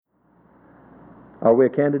Are we a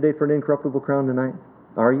candidate for an incorruptible crown tonight?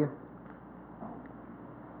 Are you?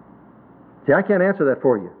 See, I can't answer that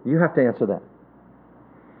for you. You have to answer that.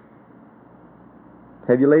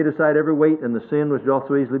 Have you laid aside every weight and the sin which doth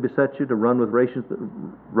so easily beset you, to run with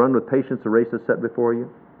patience the race that's set before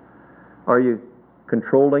you? Are you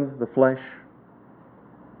controlling the flesh?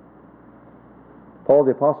 Paul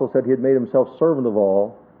the Apostle said he had made himself servant of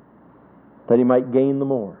all, that he might gain the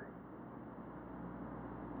more.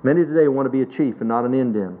 Many today want to be a chief and not an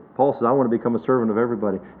indent. Paul says, I want to become a servant of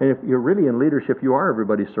everybody. And if you're really in leadership, you are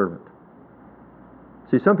everybody's servant.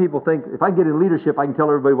 See, some people think, if I get in leadership, I can tell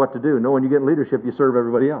everybody what to do. No, when you get in leadership, you serve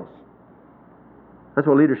everybody else. That's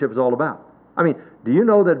what leadership is all about. I mean, do you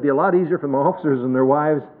know that it'd be a lot easier for the officers and their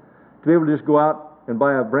wives to be able to just go out and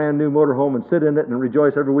buy a brand new motorhome and sit in it and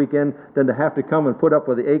rejoice every weekend than to have to come and put up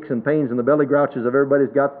with the aches and pains and the belly grouches of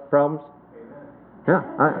everybody's got problems? Yeah,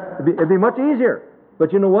 it'd be much easier.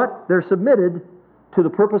 But you know what? They're submitted to the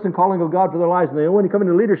purpose and calling of God for their lives. And they know when you come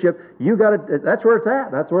into leadership, you got to, that's where it's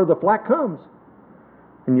at. That's where the flack comes.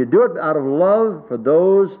 And you do it out of love for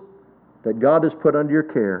those that God has put under your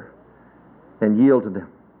care, and yield to them.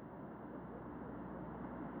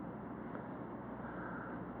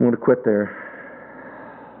 I'm going to quit there.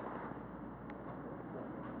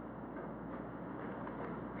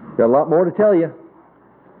 Got a lot more to tell you.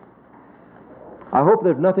 I hope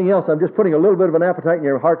there's nothing else. I'm just putting a little bit of an appetite in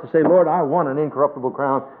your heart to say, Lord, I want an incorruptible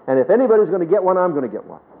crown, and if anybody's going to get one, I'm going to get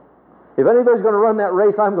one. If anybody's going to run that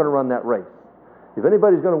race, I'm going to run that race. If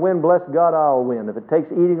anybody's going to win, bless God, I'll win. If it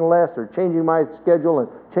takes eating less or changing my schedule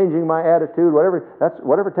and changing my attitude, whatever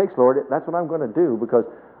it takes, Lord, that's what I'm going to do, because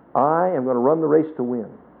I am going to run the race to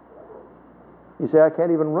win. You say, I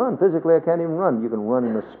can't even run. Physically, I can't even run. You can run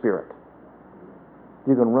in the Spirit.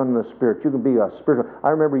 You can run in the Spirit. You can be a spiritual. I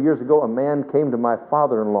remember years ago, a man came to my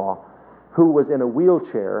father-in-law who was in a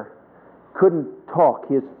wheelchair, couldn't talk.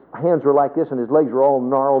 His hands were like this and his legs were all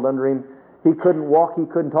gnarled under him. He couldn't walk, he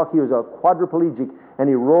couldn't talk. He was a quadriplegic, and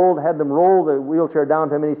he had them roll the wheelchair down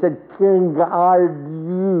to him, and he said, "Can God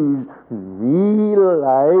use me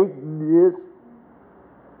like this?"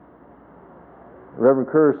 Reverend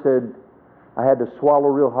Kerr said, I had to swallow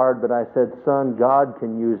real hard, but I said, "Son, God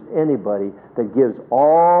can use anybody that gives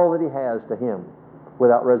all that he has to him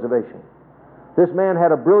without reservation." This man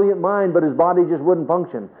had a brilliant mind, but his body just wouldn't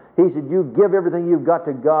function. He said, "You give everything you've got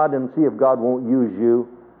to God and see if God won't use you."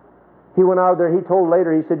 He went out there and he told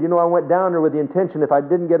later, he said, I went down there with the intention, if I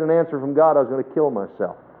didn't get an answer from God, I was going to kill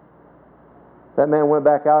myself. That man went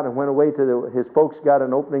back out and went away to his folks got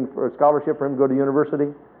an opening for a scholarship for him to go to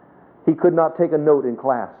university. He could not take a note in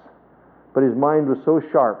class, but his mind was so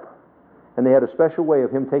sharp, and they had a special way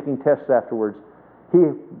of him taking tests afterwards. He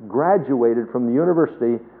graduated from the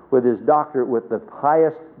university with his doctorate with the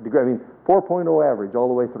highest degree, 4.0 average all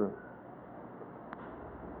the way through.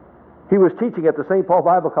 He was teaching at the St. Paul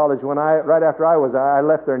Bible College right after I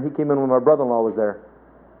left there, and he came in when my brother-in-law was there.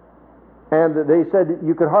 And they said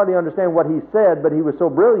you could hardly understand what he said, but he was so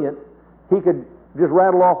brilliant, he could just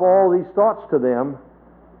rattle off all these thoughts to them.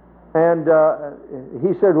 And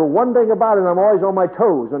he said, well, one thing about it, I'm always on my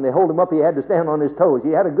toes. When they hold him up, he had to stand on his toes.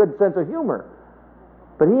 He had a good sense of humor.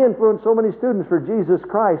 But he influenced so many students for Jesus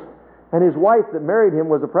Christ. And his wife that married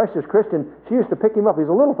him was a precious Christian. She used to pick him up.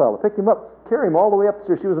 He's a little fellow. Picked him up, carry him all the way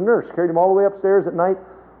upstairs. She was a nurse. Carried him all the way upstairs at night.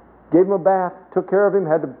 Gave him a bath. Took care of him.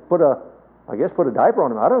 Had to put a diaper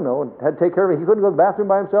on him. I don't know. And had to take care of him. He couldn't go to the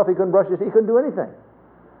bathroom by himself. He couldn't brush his teeth. He couldn't do anything.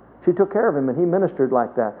 She took care of him, and he ministered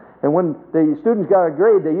like that. And when the students got a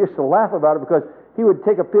grade, they used to laugh about it because he would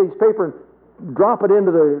take a piece of paper and drop it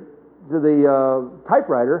into the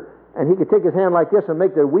typewriter, and he could take his hand like this and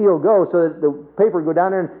make the wheel go so that the paper would go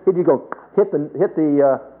down there, and he'd just go hit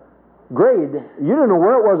the grade. You didn't know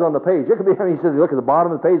where it was on the page. It could be, he said, look at the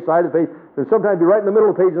bottom of the page, side of the page, and sometimes it'd be right in the middle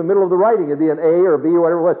of the page, in the middle of the writing. It'd be an A or a B or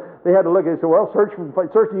whatever it was. They had to look at it and say, well, search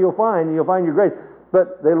and you'll find your grade.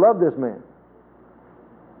 But they loved this man.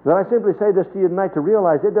 But I simply say this to you tonight to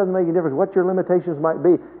realize it doesn't make any difference what your limitations might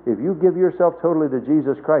be. If you give yourself totally to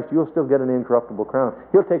Jesus Christ, you'll still get an incorruptible crown.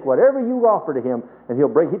 He'll take whatever you offer to him, and he'll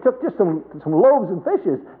break. He took just some loaves and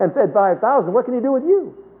fishes and fed 5,000. What can he do with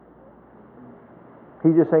you?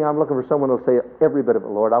 He's just saying, I'm looking for someone who'll say every bit of it,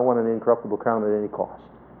 Lord, I want an incorruptible crown at any cost.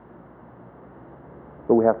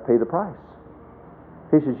 But we have to pay the price.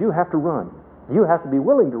 He says, you have to run. You have to be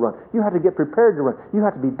willing to run. You have to get prepared to run. You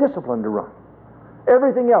have to be disciplined to run.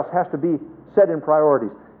 Everything else has to be set in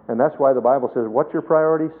priorities. And that's why the Bible says, what's your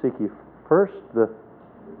priority? Seek ye first the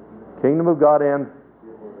kingdom of God and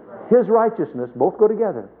his righteousness. Both go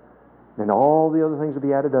together. And all the other things will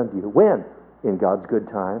be added unto you. When? In God's good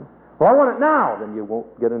time. Well, I want it now. Then you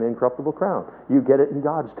won't get an incorruptible crown. You get it in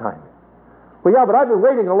God's time. Well, yeah, but I've been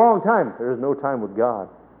waiting a long time. There is no time with God.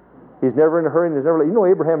 He's never in a hurry and he's never... You know,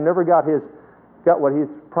 Abraham never got what he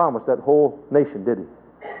promised, that whole nation, did he?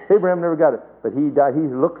 Abraham never got it. But he died. He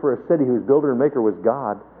looked for a city whose builder and maker was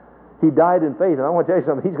God. He died in faith. And I want to tell you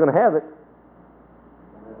something. He's going to have it.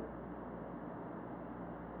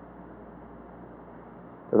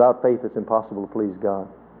 Without faith, it's impossible to please God.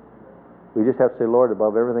 We just have to say, Lord,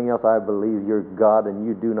 above everything else, I believe you're God and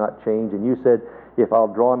you do not change. And you said, if I'll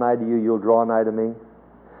draw nigh to you, you'll draw nigh to me.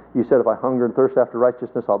 You said, if I hunger and thirst after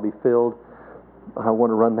righteousness, I'll be filled. I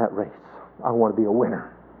want to run that race. I want to be a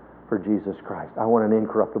winner for Jesus Christ. I want an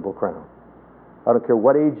incorruptible crown. I don't care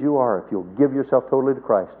what age you are. If you'll give yourself totally to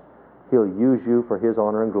Christ, He'll use you for His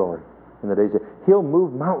honor and glory in the days. He'll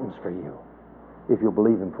move mountains for you if you'll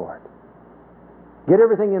believe Him for it. Get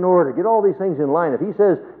everything in order. Get all these things in line. If He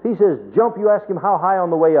says jump, you ask Him how high on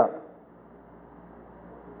the way up.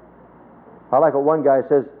 I like what one guy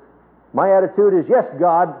says. My attitude is, yes,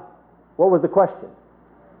 God. What was the question?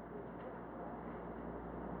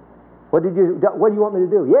 What do you want me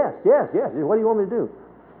to do? Yes. What do you want me to do?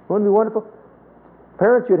 Wouldn't it be wonderful?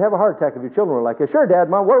 Parents, you'd have a heart attack if your children were like, sure, Dad,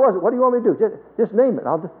 Mom, what was it? What do you want me to do? Just name it.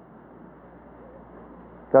 God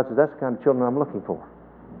says, that's the kind of children I'm looking for.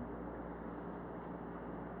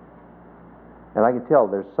 And I can tell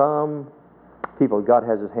there's some people God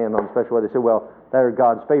has His hand on a special way. They say, well, they're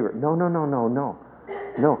God's favorite. No.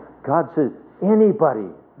 God says, anybody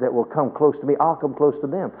that will come close to me, I'll come close to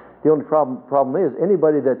them. The only problem is,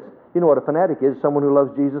 anybody that's, you know what a fanatic is? Someone who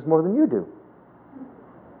loves Jesus more than you do.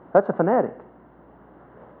 That's a fanatic.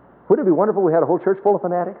 Wouldn't it be wonderful if we had a whole church full of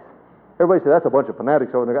fanatics? Everybody say, that's a bunch of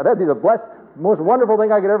fanatics over there. That'd be the most wonderful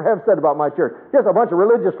thing I could ever have said about my church. Just a bunch of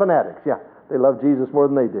religious fanatics. Yeah, they love Jesus more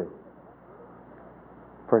than they do.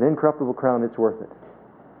 For an incorruptible crown, it's worth it.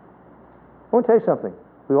 I want to tell you something.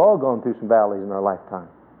 We've all gone through some valleys in our lifetime.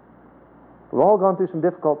 We've all gone through some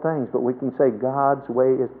difficult things, but we can say God's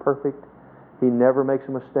way is perfect. He never makes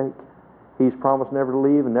a mistake. He's promised never to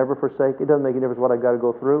leave and never forsake. It doesn't make any difference what I've got to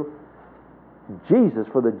go through. Jesus,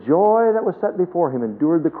 for the joy that was set before Him,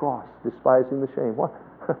 endured the cross, despising the shame. What?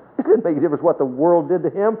 It didn't make a difference what the world did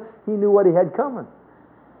to Him. He knew what He had coming.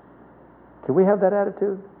 Can we have that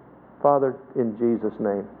attitude? Father, in Jesus'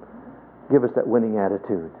 name, give us that winning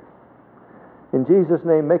attitude. In Jesus'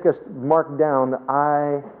 name, make us mark down,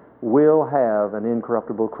 I will have an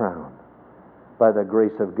incorruptible crown. By the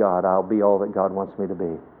grace of God, I'll be all that God wants me to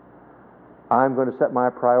be. I'm going to set my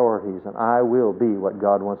priorities, and I will be what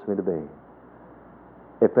God wants me to be.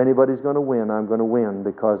 If anybody's going to win, I'm going to win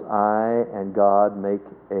because I and God make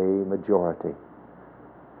a majority.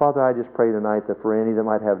 Father, I just pray tonight that for any that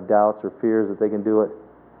might have doubts or fears that they can do it,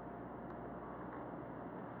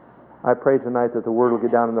 I pray tonight that the word will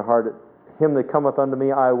get down in their heart that him that cometh unto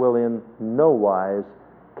me I will in no wise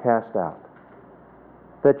cast out.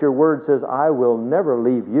 That your word says, I will never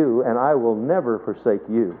leave you and I will never forsake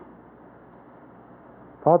you.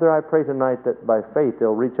 Father, I pray tonight that by faith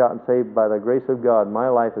they'll reach out and say, by the grace of God, my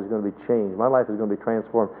life is going to be changed. My life is going to be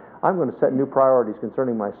transformed. I'm going to set new priorities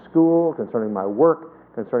concerning my school, concerning my work,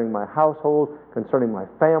 concerning my household, concerning my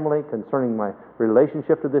family, concerning my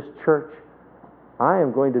relationship to this church. I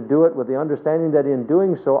am going to do it with the understanding that in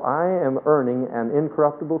doing so, I am earning an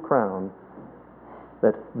incorruptible crown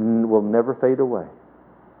that will never fade away.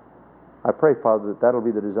 I pray, Father, that that'll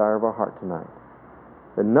be the desire of our heart tonight.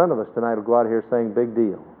 That none of us tonight will go out here saying, big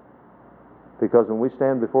deal. Because when we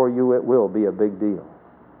stand before you, it will be a big deal.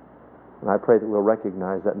 And I pray that we'll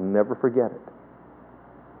recognize that and never forget it.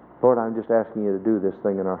 Lord, I'm just asking you to do this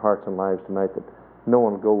thing in our hearts and lives tonight, that no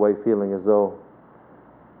one will go away feeling as though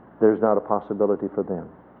there's not a possibility for them.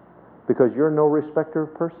 Because you're no respecter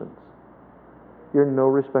of persons. You're no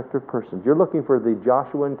respecter of persons. You're looking for the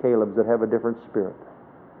Joshua and Calebs that have a different spirit.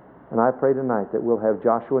 And I pray tonight that we'll have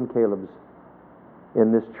Joshua and Calebs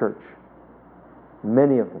in this church.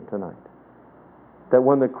 Many of them tonight. That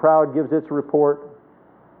when the crowd gives its report,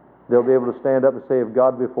 they'll be able to stand up and say, if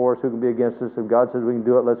God be for us, who can be against us? If God says we can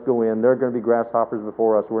do it, let's go in. They're going to be grasshoppers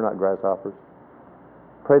before us. We're not grasshoppers.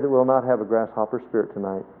 Pray that we'll not have a grasshopper spirit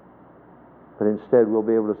tonight. But instead we'll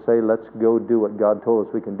be able to say, let's go do what God told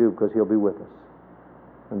us we can do, because He'll be with us.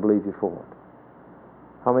 And believe you for it.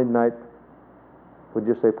 How many tonight would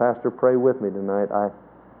you say, Pastor, pray with me tonight?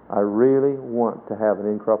 I really want to have an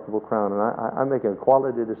incorruptible crown, and I'm making a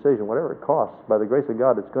quality decision, whatever it costs. By the grace of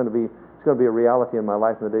God, it's going to be a reality in my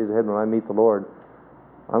life in the days ahead when I meet the Lord.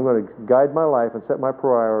 I'm going to guide my life and set my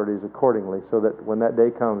priorities accordingly, so that when that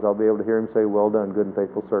day comes, I'll be able to hear Him say, well done, good and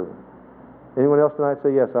faithful servant. Anyone else tonight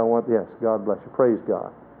say, yes, I want, yes, God bless you. Praise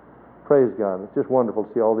God. Praise God. It's just wonderful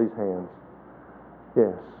to see all these hands.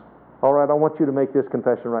 Yes. All right, I want you to make this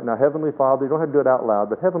confession right now. Heavenly Father, you don't have to do it out loud,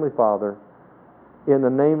 but Heavenly Father, in the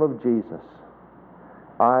name of Jesus,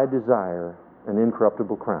 I desire an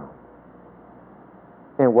incorruptible crown.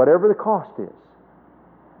 And whatever the cost is,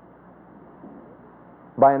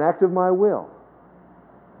 by an act of my will,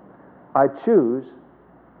 I choose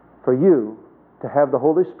for you to have the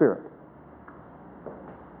Holy Spirit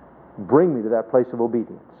bring me to that place of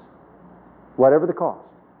obedience, whatever the cost.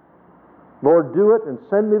 Lord, do it and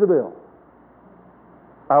send me the bill.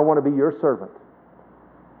 I want to be your servant.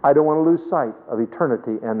 I don't want to lose sight of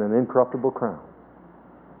eternity and an incorruptible crown.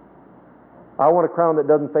 I want a crown that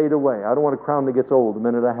doesn't fade away. I don't want a crown that gets old the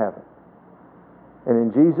minute I have it. And in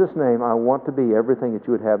Jesus' name, I want to be everything that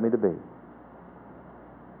you would have me to be,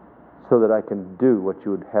 so that I can do what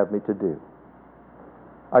you would have me to do.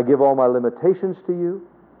 I give all my limitations to you,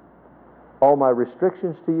 all my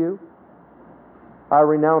restrictions to you. I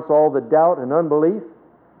renounce all the doubt and unbelief,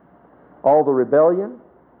 all the rebellion,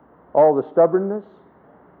 all the stubbornness.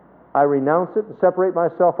 I renounce it and separate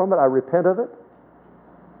myself from it. I repent of it.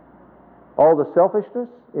 All the selfishness,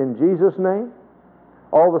 in Jesus' name.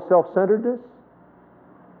 All the self-centeredness.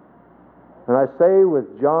 And I say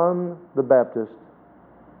with John the Baptist,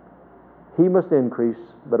 he must increase,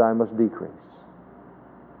 but I must decrease.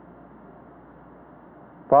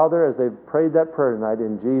 Father, as they've prayed that prayer tonight,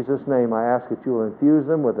 in Jesus' name, I ask that you will infuse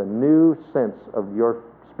them with a new sense of your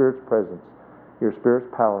Spirit's presence, your Spirit's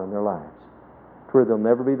power in their lives, to where they'll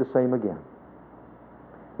never be the same again.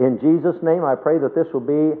 In Jesus' name, I pray that this will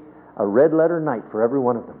be a red letter night for every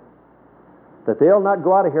one of them, that they'll not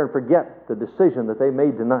go out of here and forget the decision that they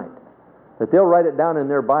made tonight, that they'll write it down in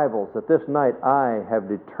their Bibles, that this night I have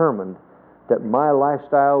determined that my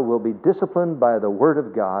lifestyle will be disciplined by the Word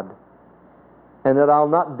of God, and that I'll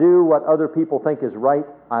not do what other people think is right.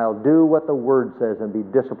 I'll do what the Word says and be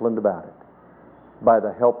disciplined about it by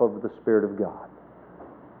the help of the Spirit of God.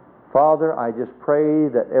 Father, I just pray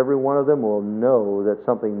that every one of them will know that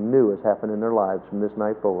something new has happened in their lives from this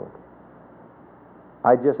night forward.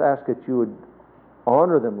 I just ask that you would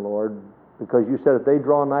honor them, Lord, because you said if they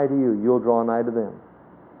draw nigh to you, you'll draw nigh to them.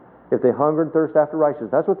 If they hunger and thirst after righteousness,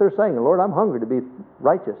 that's what they're saying. Lord, I'm hungry to be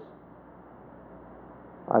righteous.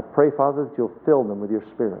 I pray, Father, that you'll fill them with your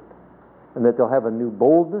Spirit, and that they'll have a new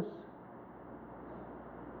boldness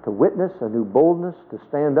to witness, a new boldness to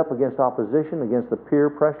stand up against opposition, against the peer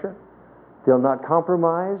pressure. They'll not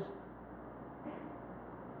compromise.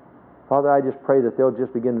 Father, I just pray that they'll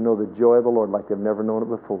just begin to know the joy of the Lord like they've never known it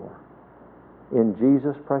before. In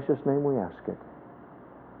Jesus' precious name we ask it,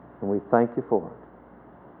 and we thank you for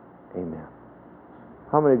it. Amen.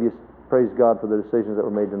 How many of you praise God for the decisions that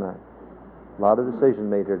were made tonight? A lot of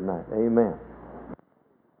decisions made here tonight. Amen.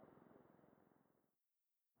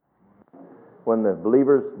 When the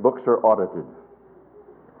believers' books are audited,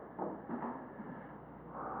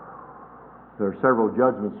 there are several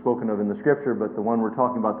judgments spoken of in the Scripture, but the one we're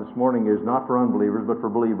talking about this morning is not for unbelievers, but for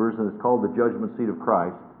believers, and it's called the judgment seat of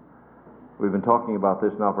Christ. We've been talking about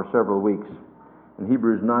this now for several weeks. In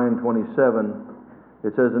Hebrews 9:27,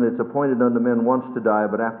 it says, "And it's appointed unto men once to die,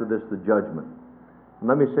 but after this the judgment." And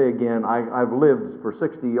let me say again, I've lived for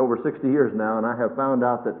over 60 years now, and I have found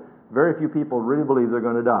out that very few people really believe they're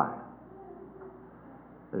going to die.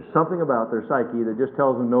 There's something about their psyche that just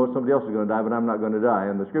tells them, no, somebody else is going to die, but I'm not going to die.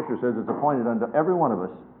 And the Scripture says it's appointed unto every one of us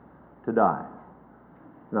to die.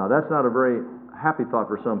 Now, that's not a very happy thought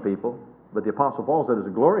for some people, but the Apostle Paul said it's a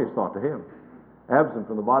glorious thought to him. Absent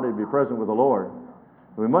from the body to be present with the Lord.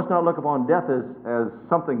 We must not look upon death as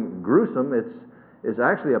something gruesome. It's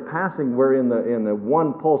actually a passing where in the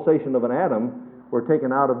one pulsation of an atom, we're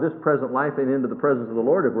taken out of this present life and into the presence of the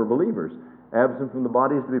Lord if we're believers. Absent from the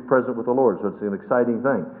body is to be present with the Lord, so it's an exciting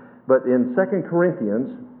thing. But in 2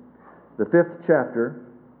 Corinthians, the 5th chapter,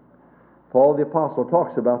 Paul the Apostle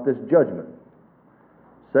talks about this judgment.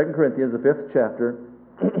 2 Corinthians, the 5th chapter,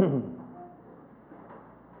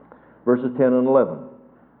 verses 10 and 11.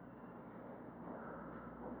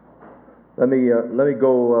 Let me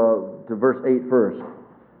go to verse 8 first,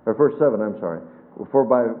 or verse 7. I'm sorry.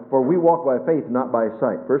 For we walk by faith, not by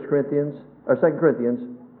sight. 2 Corinthians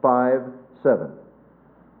 5:7.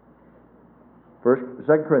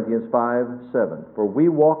 2 Corinthians 5:7. For we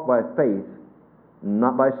walk by faith,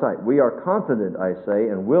 not by sight. We are confident, I say,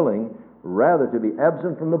 and willing rather to be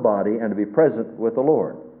absent from the body and to be present with the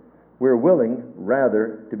Lord. We're willing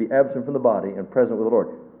rather to be absent from the body and present with the Lord.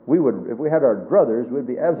 We would, if we had our druthers, we'd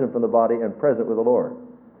be absent from the body and present with the Lord.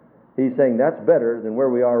 He's saying that's better than where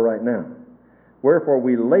we are right now. Wherefore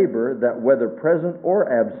we labor that whether present or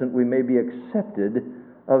absent we may be accepted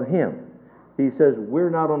of Him. He says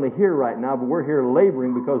we're not only here right now, but we're here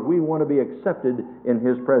laboring because we want to be accepted in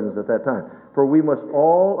His presence at that time. For we must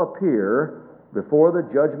all appear before the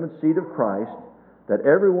judgment seat of Christ, that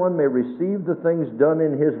everyone may receive the things done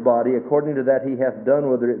in his body according to that he hath done,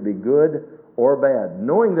 whether it be good or bad.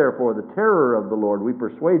 Knowing therefore the terror of the Lord, we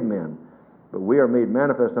persuade men, but we are made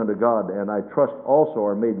manifest unto God, and I trust also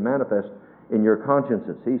are made manifest in your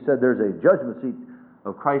consciences. He said there's a judgment seat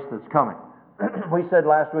of Christ that's coming. We said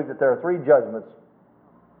last week that there are three judgments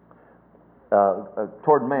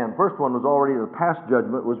toward man. First one was already the past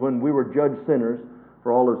judgment, was when we were judged sinners.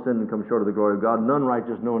 For all have sinned and come short of the glory of God. None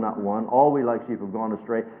righteous, no, not one. All we like sheep have gone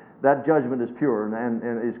astray. That judgment is pure and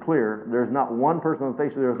is clear. There's not one person on the face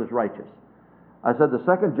of the earth that's righteous. I said the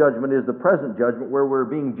second judgment is the present judgment, where we're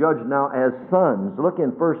being judged now as sons. Look in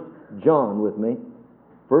 1 John with me.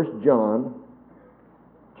 1 John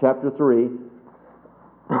chapter 3.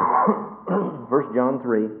 1 John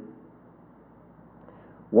 3.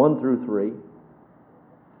 1 through 3.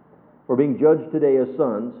 We're being judged today as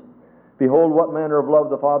sons. Behold, what manner of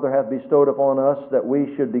love the Father hath bestowed upon us, that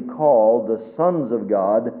we should be called the sons of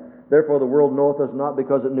God. Therefore the world knoweth us not,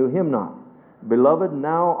 because it knew Him not. Beloved,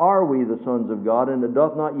 now are we the sons of God, and it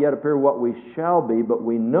doth not yet appear what we shall be, but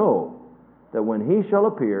we know that when He shall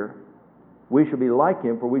appear, we shall be like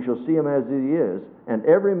Him, for we shall see Him as He is. And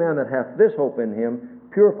every man that hath this hope in Him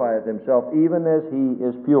purifieth himself, even as He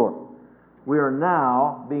is pure. We are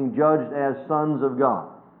now being judged as sons of God.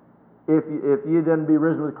 If you then be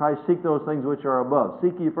risen with Christ, seek those things which are above.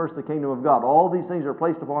 Seek ye first the kingdom of God. All these things are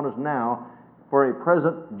placed upon us now for a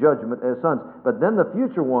present judgment as sons. But then the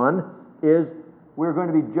future one is we're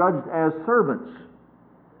going to be judged as servants.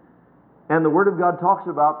 And the Word of God talks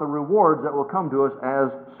about the rewards that will come to us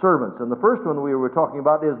as servants. And the first one we were talking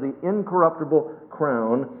about is the incorruptible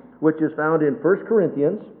crown, which is found in 1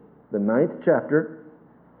 Corinthians, the 9th chapter.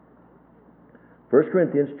 1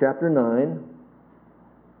 Corinthians chapter 9.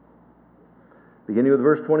 Beginning with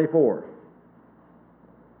verse 24.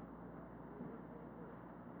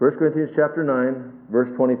 1 Corinthians chapter 9, verse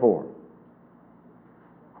 24.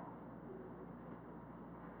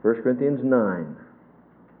 1 Corinthians 9,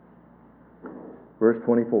 verse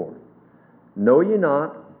 24. Know ye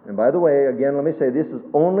not, and by the way, again, let me say, this is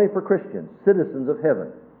only for Christians, citizens of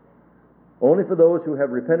heaven. Only for those who have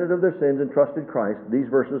repented of their sins and trusted Christ. These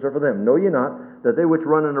verses are for them. Know ye not that they which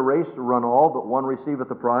run in a race run all, but one receiveth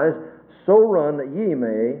the prize? So run that ye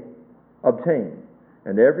may obtain.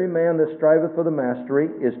 And every man that striveth for the mastery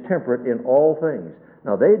is temperate in all things.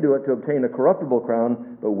 Now they do it to obtain a corruptible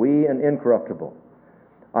crown, but we an incorruptible.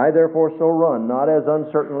 I therefore so run, not as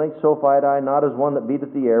uncertainly, so fight I, not as one that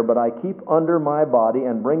beateth the air, but I keep under my body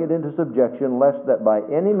and bring it into subjection, lest that by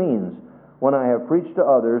any means, when I have preached to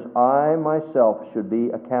others, I myself should be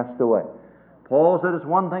a castaway. Paul said it's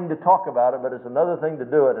one thing to talk about it, but it's another thing to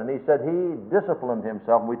do it. And he said he disciplined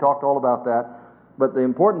himself, and we talked all about that. But the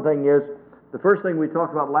important thing is, the first thing we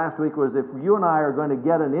talked about last week was if you and I are going to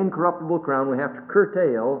get an incorruptible crown, we have to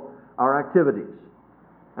curtail our activities.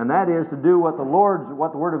 And that is to do what the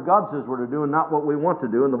Word of God says we're to do, and not what we want to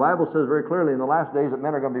do. And the Bible says very clearly in the last days that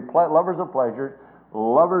men are going to be lovers of pleasures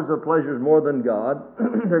more than God.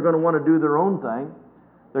 They're going to want to do their own thing.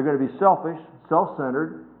 They're going to be selfish,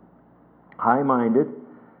 self-centered, high-minded.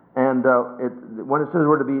 And when it says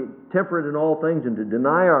we're to be temperate in all things and to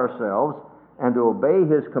deny ourselves and to obey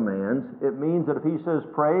His commands, it means that if He says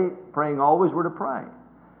pray, praying always, we're to pray.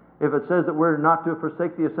 If it says that we're not to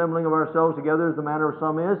forsake the assembling of ourselves together as the manner of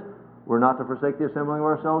some is, we're not to forsake the assembling of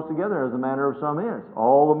ourselves together as the manner of some is.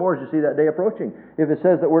 All the more as you see that day approaching. If it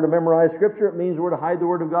says that we're to memorize Scripture, it means we're to hide the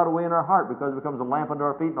Word of God away in our heart, because it becomes a lamp unto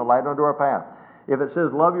our feet and a light unto our path. If it says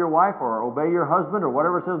love your wife or obey your husband or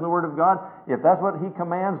whatever it says in the Word of God, if that's what He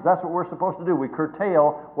commands, that's what we're supposed to do. We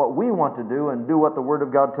curtail what we want to do and do what the Word of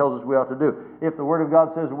God tells us we ought to do. If the Word of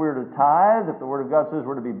God says we're to tithe, if the Word of God says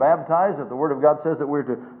we're to be baptized, if the Word of God says that we're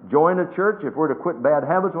to join a church, if we're to quit bad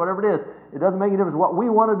habits, whatever it is, it doesn't make any difference what we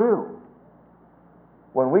want to do.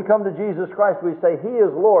 When we come to Jesus Christ, we say He is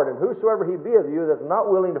Lord, and whosoever He be of you that's not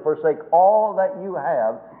willing to forsake all that you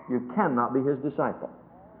have, you cannot be His disciple.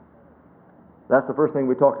 That's the first thing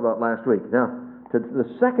we talked about last week. Now, to the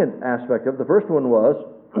second aspect of it, the first one was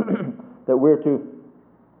that we're to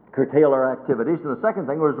curtail our activities, and the second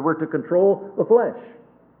thing was we're to control the flesh.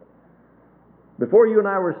 Before you and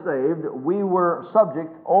I were saved, we were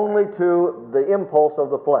subject only to the impulse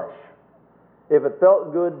of the flesh. If it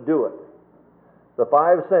felt good, do it. The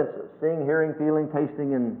five senses: seeing, hearing, feeling,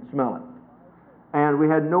 tasting, and smelling. And we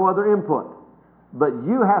had no other input. But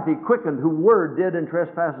you hath He quickened who were dead in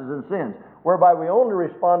trespasses and sins, whereby we only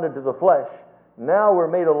responded to the flesh, Now we're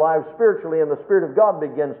made alive spiritually, and the Spirit of God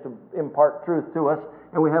begins to impart truth to us,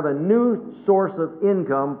 and we have a new source of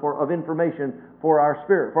income, of information for our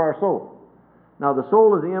spirit, for our soul. Now, the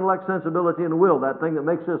soul is the intellect, sensibility, and will, that thing that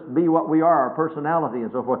makes us be what we are, our personality and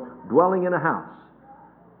so forth, dwelling in a house.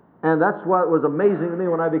 And that's what was amazing to me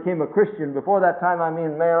when I became a Christian. Before that time, I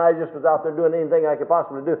mean, man, I just was out there doing anything I could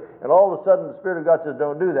possibly do. And all of a sudden, the Spirit of God says,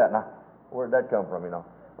 don't do that. Now, where did that come from, you know?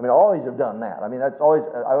 I mean, I always have done that. I mean, I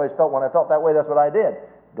always felt, when I felt that way, that's what I did.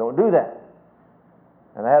 Don't do that.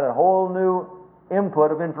 And I had a whole new input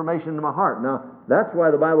of information in my heart. Now, that's why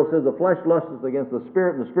the Bible says the flesh lusts against the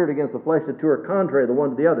Spirit, and the Spirit against the flesh. The two are contrary, the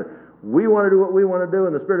one to the other. We want to do what we want to do,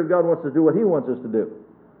 and the Spirit of God wants to do what He wants us to do.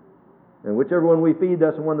 And whichever one we feed,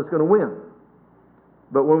 that's the one that's going to win.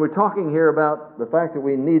 But when we're talking here about the fact that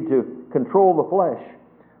we need to control the flesh,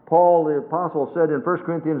 Paul the Apostle said in 1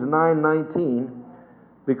 Corinthians 9:19,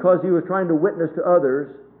 because he was trying to witness to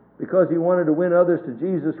others, because he wanted to win others to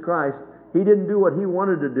Jesus Christ, he didn't do what he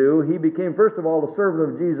wanted to do. He became, first of all, the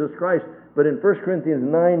servant of Jesus Christ. But in 1 Corinthians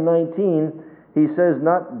 9:19, he says,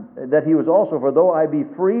 not that he was also, for though I be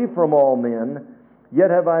free from all men,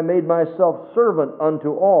 yet have I made myself servant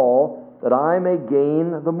unto all, that I may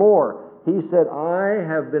gain the more. He said, I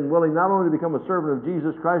have been willing not only to become a servant of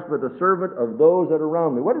Jesus Christ, but a servant of those that are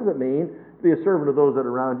around me. What does it mean to be a servant of those that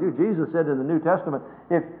are around you? Jesus said in the New Testament,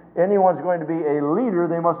 if anyone's going to be a leader,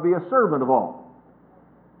 they must be a servant of all.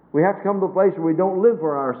 We have to come to a place where we don't live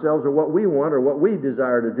for ourselves or what we want or what we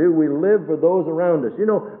desire to do. We live for those around us. You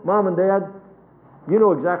know, Mom and Dad, you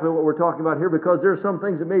know exactly what we're talking about here, because there are some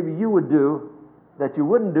things that maybe you would do that you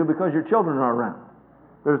wouldn't do because your children are around.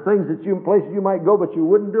 There's things that places you might go, but you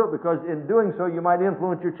wouldn't do it because in doing so you might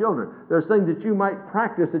influence your children. There's things that you might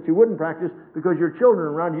practice that you wouldn't practice because your children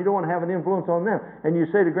are around. You don't want to have an influence on them. And you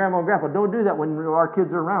say to Grandma and Grandpa, don't do that when our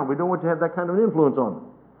kids are around. We don't want you to have that kind of an influence on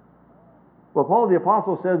them. Well, Paul the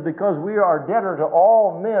Apostle says, because we are debtor to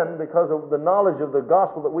all men because of the knowledge of the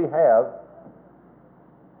gospel that we have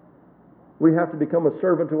to become a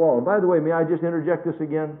servant to all. And by the way, may I just interject this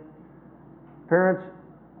again? Parents,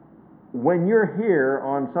 when you're here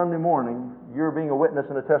on Sunday morning, you're being a witness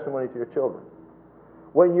and a testimony to your children.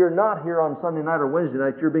 When you're not here on Sunday night or Wednesday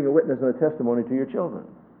night, you're being a witness and a testimony to your children.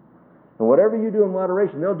 And whatever you do in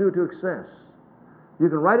moderation, they'll do it to excess. You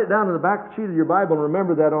can write it down in the back sheet of your Bible and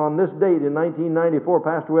remember that on this date in 1994,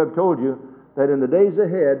 Pastor Webb told you that in the days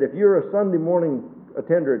ahead, if you're a Sunday morning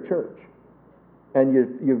attender at church and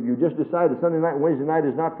you just decided Sunday night and Wednesday night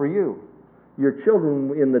is not for you, your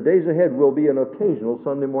children in the days ahead will be an occasional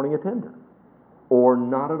Sunday morning attender, or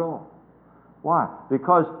not at all. Why?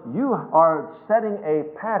 Because you are setting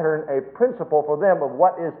a pattern, a principle for them of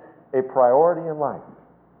what is a priority in life.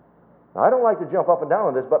 Now, I don't like to jump up and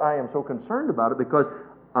down on this, but I am so concerned about it because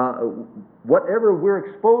whatever we're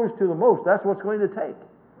exposed to the most, that's what's going to take.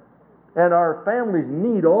 And our families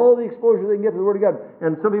need all the exposure they can get to the Word of God.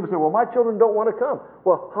 And some people say, well, my children don't want to come.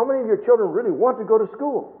 Well, how many of your children really want to go to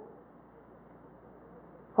school?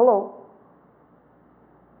 Hello?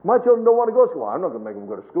 My children don't want to go to school. Well, I'm not going to make them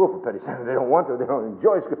go to school for petty sins. They don't want to. They don't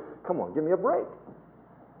enjoy school. Come on, give me a break.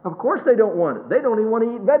 Of course they don't want it. They don't even want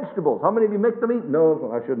to eat vegetables. How many of you make them eat?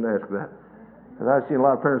 No, I shouldn't ask that. Because I've seen a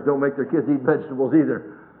lot of parents don't make their kids eat vegetables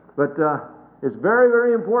either. But it's very,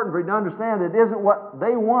 very important for you to understand it isn't what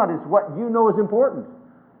they want, it's what you know is important.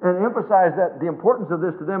 And emphasize that the importance of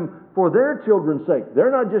this to them for their children's sake. They're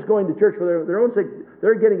not just going to church for their own sake.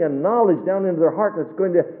 They're getting a knowledge down into their heart that's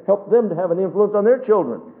going to help them to have an influence on their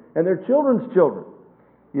children and their children's children.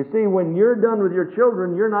 You see, when you're done with your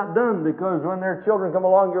children, you're not done, because when their children come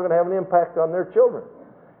along, you're going to have an impact on their children.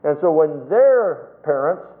 And so when their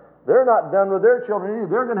parents, they're not done with their children either.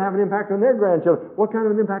 They're going to have an impact on their grandchildren. What kind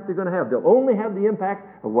of an impact they're going to have? They'll only have the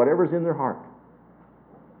impact of whatever's in their heart.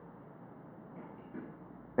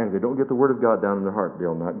 And if they don't get the Word of God down in their heart,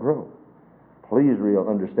 they'll not grow. Please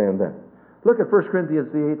understand that. Look at 1 Corinthians,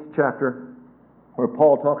 the 8th chapter, where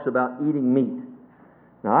Paul talks about eating meat.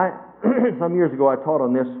 Now, some years ago I taught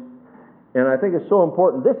on this, and I think it's so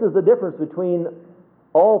important. This is the difference between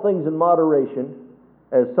all things in moderation,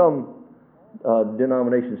 as some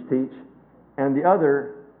denominations teach, and the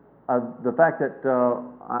other, the fact that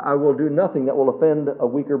I will do nothing that will offend a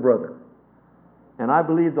weaker brother. And I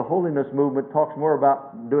believe the holiness movement talks more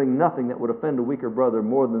about doing nothing that would offend a weaker brother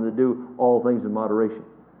more than to do all things in moderation.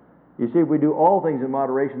 You see, if we do all things in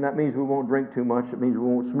moderation, that means we won't drink too much. It means we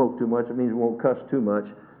won't smoke too much. It means we won't cuss too much.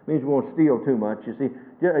 It means we won't steal too much. You see,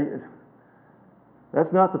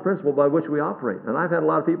 that's not the principle by which we operate. And I've had a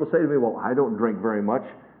lot of people say to me, well, I don't drink very much.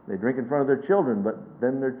 They drink in front of their children, but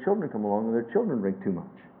then their children come along and their children drink too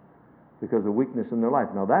much. because of weakness in their life.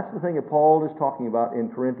 Now that's the thing that Paul is talking about in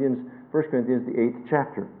 1 Corinthians, the 8th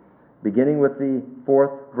chapter, beginning with the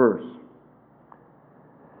 4th verse.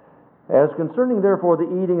 As concerning therefore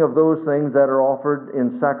the eating of those things that are offered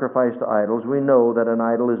in sacrifice to idols, we know that an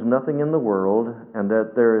idol is nothing in the world, and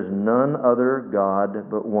that there is none other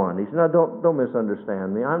God but one. He said, now don't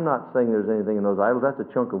misunderstand me. I'm not saying there's anything in those idols. That's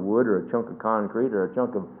a chunk of wood or a chunk of concrete or a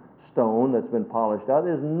chunk of stone that's been polished out.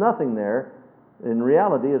 There's nothing there. In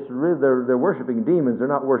reality, it's really, they're worshiping demons.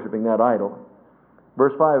 They're not worshiping that idol.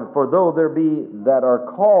 Verse 5, for though there be that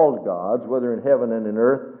are called gods, whether in heaven and in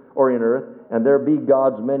earth, or in earth, and there be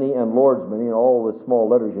gods many and lords many, and all with small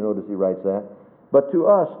letters, you notice he writes that. But to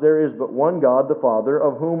us there is but one God, the Father,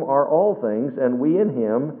 of whom are all things, and we in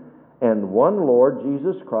him, and one Lord,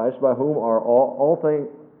 Jesus Christ, by whom are all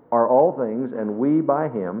things, and we by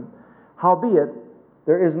him. Howbeit,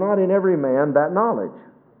 there is not in every man that knowledge.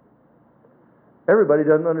 Everybody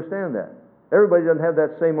doesn't understand that. Everybody doesn't have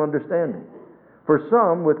that same understanding. For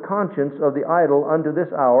some, with conscience of the idol unto this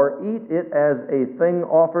hour, eat it as a thing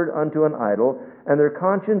offered unto an idol, and their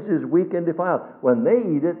conscience is weak and defiled. When they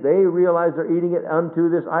eat it, they realize they're eating it unto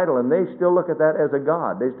this idol, and they still look at that as a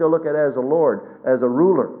god. They still look at it as a lord, as a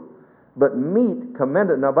ruler. But meat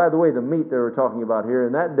commendeth. Now, by the way, the meat they were talking about here,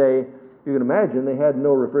 in that day, you can imagine they had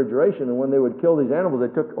no refrigeration, and when they would kill these animals,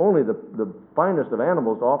 they took only the finest of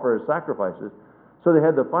animals to offer as sacrifices. So they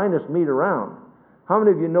had the finest meat around. How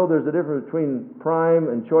many of you know there's a difference between prime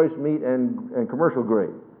and choice meat and commercial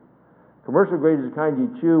grade? Commercial grade is the kind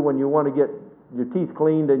you chew when you want to get your teeth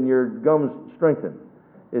cleaned and your gums strengthened.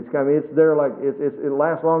 It's there like it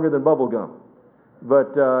lasts longer than bubble gum.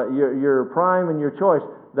 But your prime and your choice,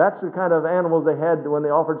 that's the kind of animals they had when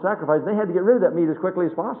they offered sacrifice. They had to get rid of that meat as quickly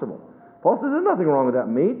as possible. Paul says there's nothing wrong with that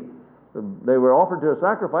meat. They were offered to a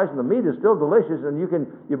sacrifice, and the meat is still delicious. And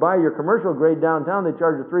you buy your commercial grade downtown. They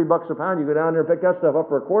charge you $3 a pound. You go down there and pick that stuff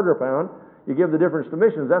up for a quarter a pound. You give the difference to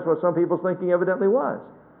missions. That's what some people's thinking evidently was.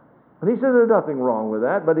 And he said there's nothing wrong with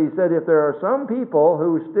that. But he said if there are some people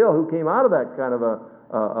who came out of that kind of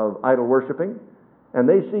of idol worshiping, and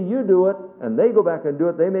they see you do it, and they go back and do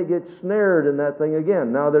it, they may get snared in that thing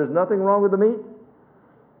again. Now there's nothing wrong with the meat.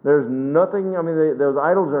 There's nothing, those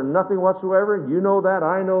idols are nothing whatsoever. You know that,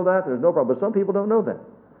 I know that, there's no problem. But some people don't know that.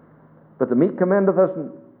 But the meat commendeth us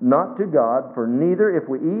not to God, for neither if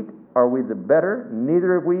we eat are we the better,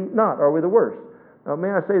 neither if we eat not are we the worse. Now, may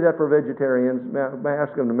I say that for vegetarians? May I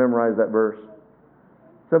ask them to memorize that verse?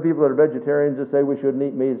 Some people that are vegetarians just say we shouldn't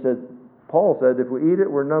eat meat. Paul said, if we eat it,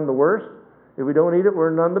 we're none the worse. If we don't eat it, we're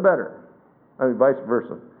none the better. Vice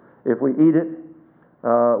versa. If we eat it,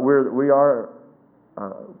 we are...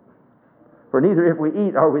 for neither if we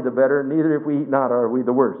eat are we the better, neither if we eat not are we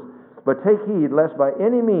the worse. But take heed lest by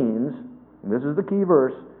any means, and this is the key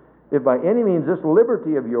verse, if by any means this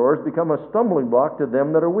liberty of yours become a stumbling block to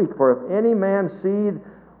them that are weak. For if any man see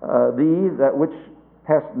thee that which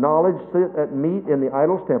hast knowledge sit at meat in the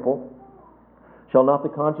idol's temple, shall not the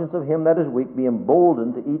conscience of him that is weak be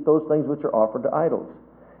emboldened to eat those things which are offered to idols?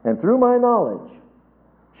 And through my knowledge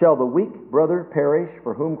shall the weak brother perish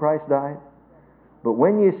for whom Christ died? But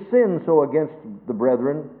when ye sin so against the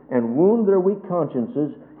brethren, and wound their weak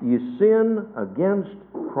consciences, ye sin against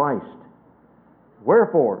Christ.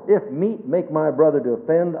 Wherefore, if meat make my brother to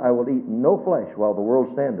offend, I will eat no flesh while the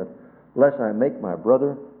world standeth, lest I make my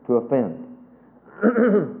brother to offend.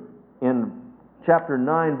 In chapter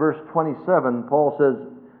 9, verse 27, Paul says,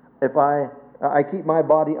 if I keep my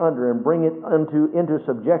body under and bring it into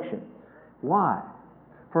subjection. Why?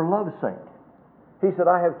 For love's sake. He said,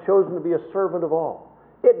 I have chosen to be a servant of all.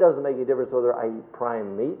 It doesn't make any difference whether I eat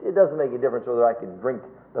prime meat. It doesn't make any difference whether I can drink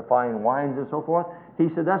the fine wines and so forth.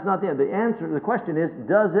 He said, that's not the end. The question is,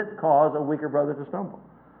 does it cause a weaker brother to stumble?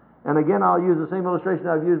 And again, I'll use the same illustration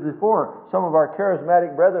I've used before. Some of our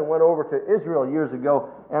charismatic brethren went over to Israel years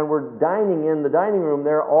ago and were dining in the dining room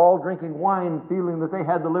there, all drinking wine, feeling that they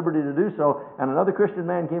had the liberty to do so. And another Christian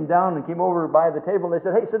man came down and came over by the table and they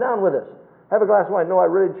said, hey, sit down with us. Have a glass of wine. No,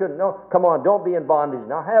 I really shouldn't. No, come on, don't be in bondage.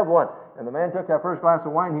 Now have one. And the man took that first glass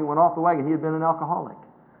of wine. He went off the wagon. He had been an alcoholic.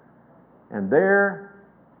 And their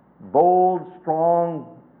bold,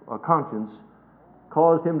 strong conscience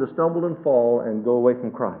caused him to stumble and fall and go away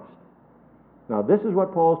from Christ. Now, this is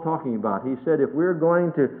what Paul's talking about. He said if we're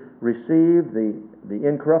going to receive the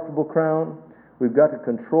incorruptible crown, we've got to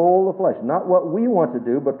control the flesh. Not what we want to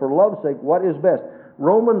do, but for love's sake, what is best.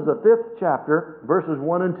 Romans, the 5th chapter, verses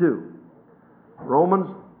 1 and 2. Romans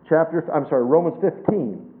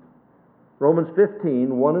 15. Romans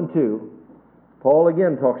 15, 1 and 2. Paul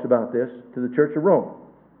again talks about this to the church of Rome.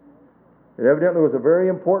 It evidently was a very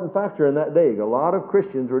important factor in that day. A lot of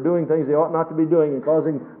Christians were doing things they ought not to be doing and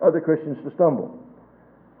causing other Christians to stumble.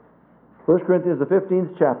 1 Corinthians, the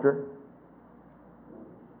 15th chapter,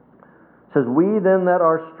 says, "We then that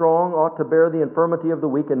are strong ought to bear the infirmity of the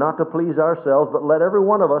weak and not to please ourselves, but let every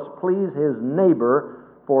one of us please his neighbor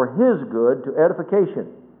for his good to edification."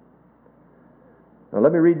 Now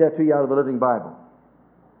let me read that to you out of the Living Bible.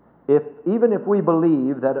 Even if we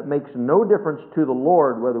believe that it makes no difference to the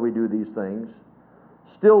Lord whether we do these things,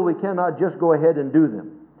 still we cannot just go ahead and do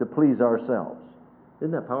them to please ourselves.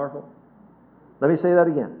 Isn't that powerful? Let me say that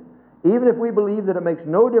again. Even if we believe that it makes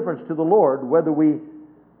no difference to the Lord whether we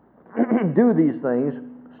do these things,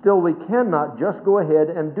 still we cannot just go ahead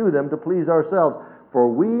and do them to please ourselves. For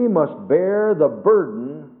we must bear the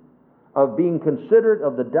burden of being considerate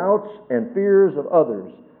of the doubts and fears of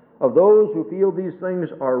others. Of those who feel these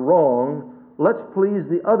things are wrong, let's please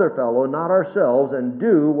the other fellow, not ourselves, and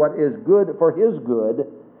do what is good for his good,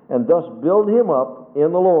 and thus build him up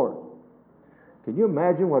in the Lord. Can you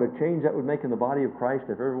imagine what a change that would make in the body of Christ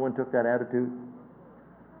if everyone took that attitude?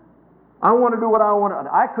 I want to do what I want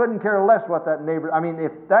to. I couldn't care less what that neighbor.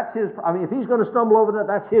 If he's going to stumble over that,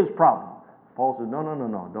 that's his problem. Paul says, no.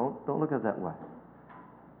 Don't look at it that way.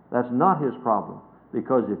 That's not his problem.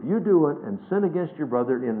 Because if you do it and sin against your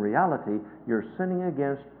brother, in reality, you're sinning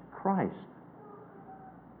against Christ.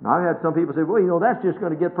 Now, I've had some people say, well, that's just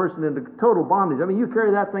going to get a person into total bondage. You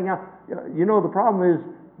carry that thing out. The problem is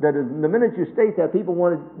that the minute you state that, people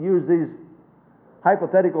want to use these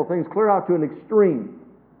hypothetical things clear out to an extreme.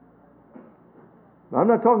 Now, I'm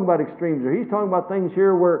not talking about extremes here. He's talking about things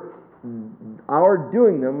here where our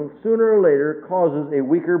doing them sooner or later causes a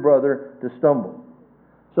weaker brother to stumble.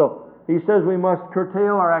 So, he says we must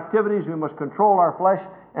curtail our activities, we must control our flesh,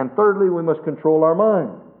 and thirdly, we must control our mind.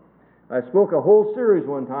 I spoke a whole series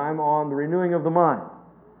one time on the renewing of the mind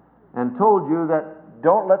and told you that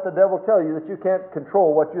don't let the devil tell you that you can't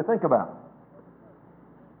control what you think about.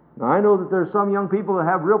 Now, I know that there's some young people that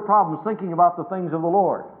have real problems thinking about the things of the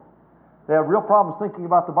Lord. They have real problems thinking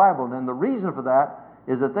about the Bible, and the reason for that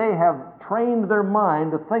is that they have trained their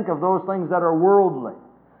mind to think of those things that are worldly.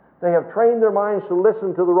 They have trained their minds to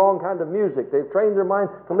listen to the wrong kind of music. They've trained their mind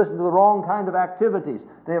to listen to the wrong kind of activities.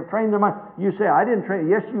 They have trained their mind. You say, I didn't train.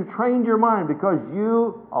 Yes, you trained your mind because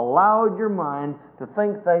you allowed your mind to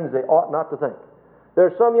think things they ought not to think. There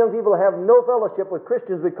are some young people that have no fellowship with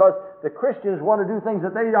Christians because the Christians want to do things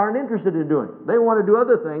that they aren't interested in doing. They want to do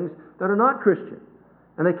other things that are not Christian,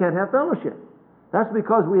 and they can't have fellowship. That's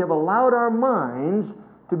because we have allowed our minds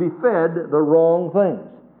to be fed the wrong things.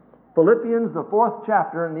 Philippians, the 4th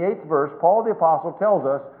chapter, and the 8th verse, Paul the Apostle tells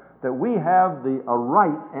us that we have a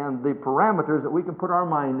right and the parameters that we can put our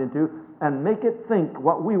mind into and make it think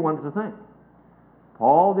what we want it to think.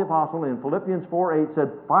 Paul the Apostle in Philippians 4:8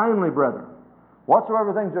 said, "Finally, brethren,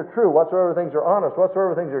 whatsoever things are true, whatsoever things are honest,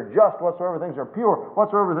 whatsoever things are just, whatsoever things are pure,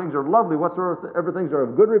 whatsoever things are lovely, whatsoever things are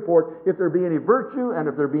of good report, if there be any virtue and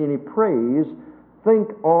if there be any praise,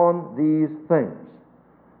 think on these things."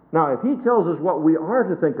 Now, if he tells us what we are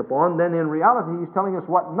to think upon, then in reality he's telling us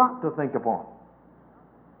what not to think upon.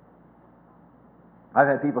 I've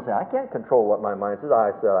had people say, I can't control what my mind says.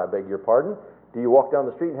 I said, I beg your pardon. Do you walk down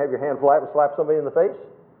the street and have your hand fly up and slap somebody in the face?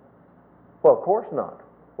 Well, of course not.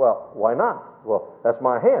 Well, why not? Well, that's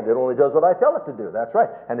my hand. It only does what I tell it to do. That's right.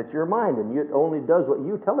 And it's your mind, and it only does what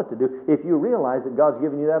you tell it to do if you realize that God's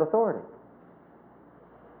given you that authority.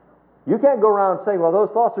 You can't go around saying, well, those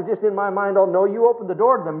thoughts are just in my mind. Oh, no, you open the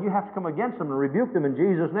door to them. You have to come against them and rebuke them in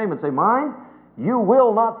Jesus' name and say, mind, you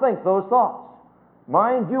will not think those thoughts.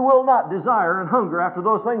 Mind, you will not desire and hunger after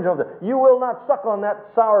those things over there. You will not suck on that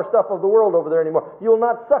sour stuff of the world over there anymore. You will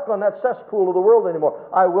not suck on that cesspool of the world anymore.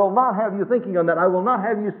 I will not have you thinking on that. I will not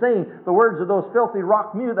have you saying the words of those filthy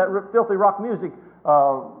rock music,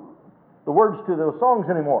 the words to those songs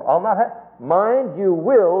anymore. I'll not have. Mind, you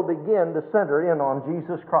will begin to center in on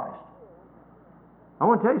Jesus Christ. I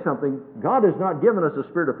want to tell you something. God has not given us a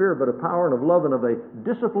spirit of fear, but of power and of love and of a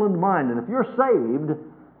disciplined mind. And if you're saved,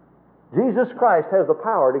 Jesus Christ has the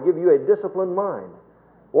power to give you a disciplined mind.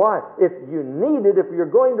 Why? If you need it, if you're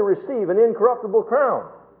going to receive an incorruptible crown.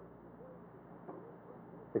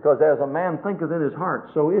 Because as a man thinketh in his heart,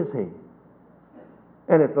 so is he.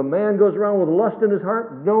 And if a man goes around with lust in his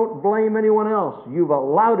heart, don't blame anyone else. You've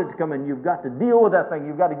allowed it to come in. You've got to deal with that thing.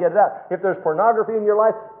 You've got to get it out. If there's pornography in your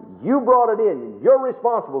life, you brought it in. You're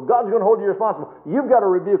responsible. God's going to hold you responsible. You've got to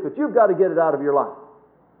rebuke it. You've got to get it out of your life.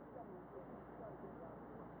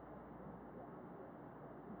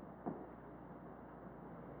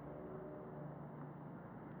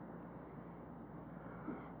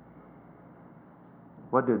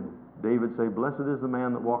 What did David said, "Blessed is the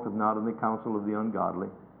man that walketh not in the counsel of the ungodly,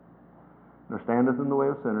 nor standeth in the way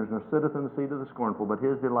of sinners, nor sitteth in the seat of the scornful, but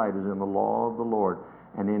his delight is in the law of the Lord.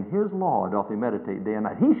 And in his law doth he meditate day and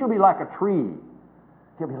night. He shall be like a tree.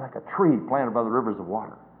 He'll be like a tree planted by the rivers of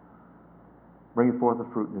water, bringing forth the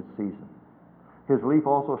fruit in its season. His leaf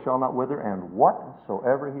also shall not wither, and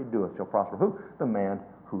whatsoever he doeth shall prosper." Who? The man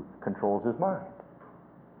who controls his mind.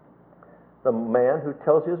 The man who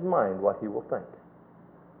tells his mind what he will think.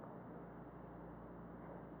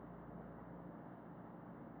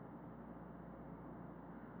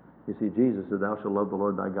 You see, Jesus said, "Thou shalt love the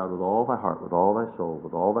Lord thy God with all thy heart, with all thy soul,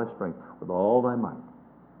 with all thy strength, with all thy might,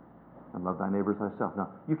 and love thy neighbor as thyself." Now,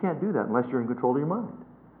 you can't do that unless you're in control of your mind.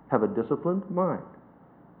 Have a disciplined mind.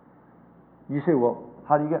 You say, "Well,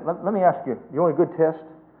 how do you get..." Let me ask you, you want a good test?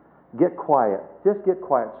 Get quiet. Just get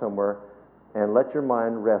quiet somewhere and let your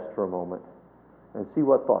mind rest for a moment and see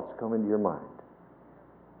what thoughts come into your mind.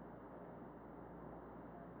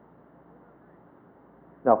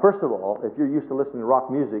 Now, first of all, if you're used to listening to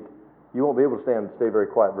rock music, you won't be able to stay very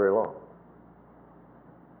quiet very long.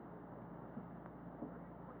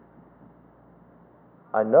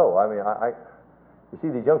 I know. I mean, you see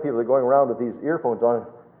these young people that are going around with these earphones on,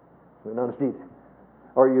 and underneath,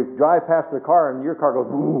 or you drive past their car and your car goes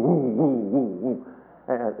woo, woo, woo, woo, woo,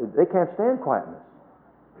 and they can't stand quietness.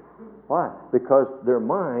 Why? Because their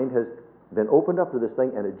mind has been opened up to this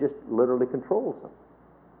thing, and it just literally controls them.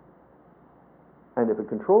 And if it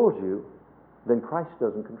controls you, then Christ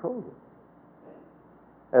doesn't control you.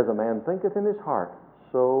 As a man thinketh in his heart,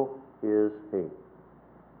 so is he.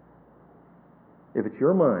 If it's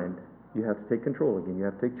your mind, you have to take control again. You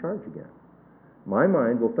have to take charge again. My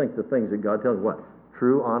mind will think the things that God tells me. What?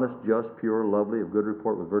 True, honest, just, pure, lovely, of good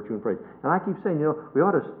report, with virtue and praise. And I keep saying, we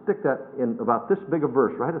ought to stick that in about this big a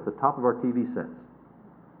verse right at the top of our TV sets.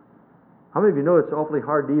 How many of you know it's awfully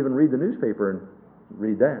hard to even read the newspaper and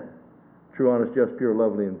read that? True, honest, just, pure,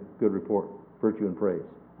 lovely, and good report, virtue and praise.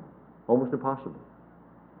 Almost impossible.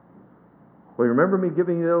 Well, you remember me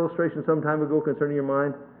giving you the illustration some time ago concerning your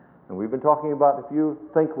mind? And we've been talking about if you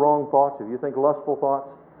think wrong thoughts, if you think lustful thoughts,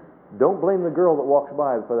 don't blame the girl that walks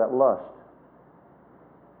by for that lust.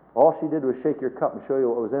 All she did was shake your cup and show you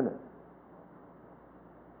what was in it.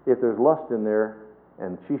 If there's lust in there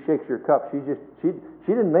and she shakes your cup, she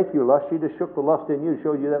didn't make you lust, she just shook the lust in you to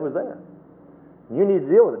show you that was there. You need to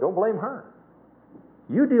deal with it. Don't blame her.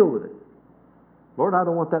 You deal with it. Lord, I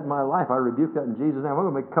don't want that in my life. I rebuke that in Jesus' name. I'm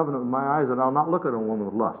going to make a covenant with my eyes that I'll not look at a woman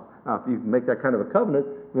with lust. Now, if you make that kind of a covenant,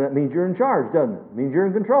 that means you're in charge, doesn't it? It means you're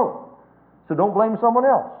in control. So don't blame someone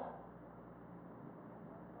else.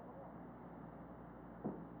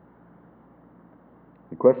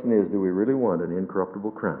 The question is, do we really want an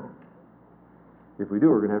incorruptible crown? If we do,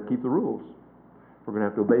 we're going to have to keep the rules. We're going to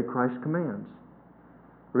have to obey Christ's commands.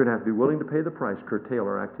 We're going to have to be willing to pay the price, curtail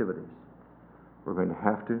our activities. We're going to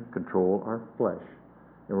have to control our flesh,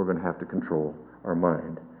 and we're going to have to control our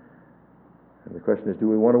mind. And the question is, do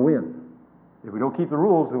we want to win? If we don't keep the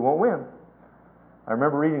rules, we won't win. I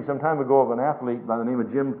remember reading some time ago of an athlete by the name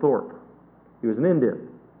of Jim Thorpe. He was an Indian.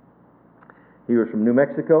 He was from New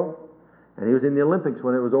Mexico, and he was in the Olympics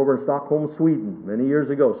when it was over in Stockholm, Sweden, many years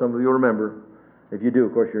ago. Some of you will remember. If you do,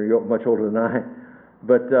 of course, you're much older than I.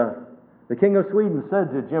 But the King of Sweden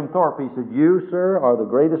said to Jim Thorpe, he said, "You, sir, are the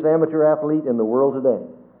greatest amateur athlete in the world today."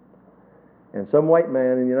 And some white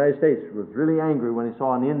man in the United States was really angry when he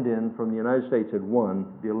saw an Indian from the United States had won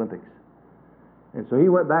the Olympics. And so he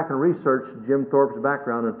went back and researched Jim Thorpe's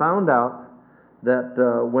background and found out that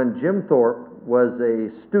when Jim Thorpe was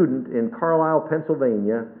a student in Carlisle,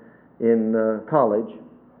 Pennsylvania, in college,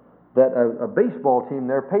 that a baseball team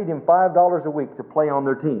there paid him $5 a week to play on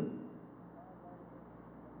their team.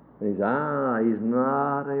 And he's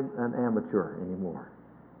not an amateur anymore.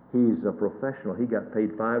 He's a professional. He got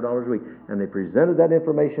paid $5 a week. And they presented that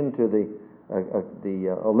information to the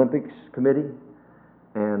Olympics committee,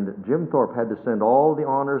 and Jim Thorpe had to send all the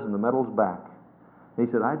honors and the medals back. And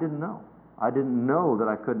he said, "I didn't know. I didn't know that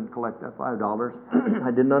I couldn't collect that $5.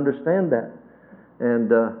 I didn't understand that."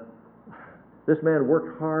 And this man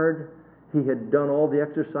worked hard. He had done all the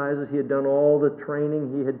exercises. He had done all the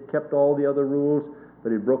training. He had kept all the other rules.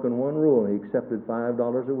 But he'd broken one rule, and he accepted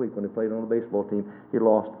 $5 a week when he played on a baseball team. He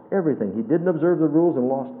lost everything. He didn't observe the rules and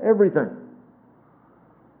lost everything.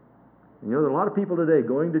 You know, there are a lot of people today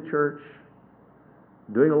going to church,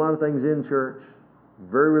 doing a lot of things in church,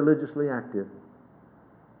 very religiously active,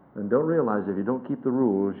 and don't realize if you don't keep the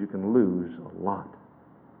rules, you can lose a lot.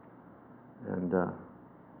 And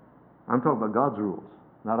I'm talking about God's rules,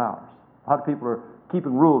 not ours. A lot of people are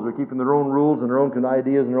keeping rules. They're keeping their own rules and their own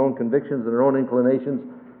ideas and their own convictions and their own inclinations.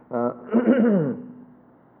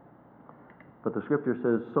 But the Scripture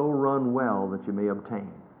says, so run well that you may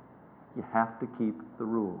obtain. You have to keep the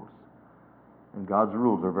rules. And God's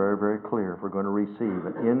rules are very, very clear if we're going to receive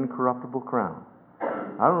an incorruptible crown.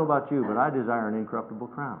 I don't know about you, but I desire an incorruptible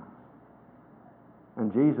crown.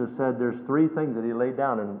 And Jesus said there's three things that He laid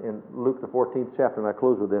down in Luke the 14th chapter, and I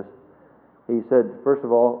close with this. He said, first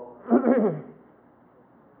of all,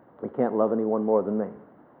 you can't love anyone more than me.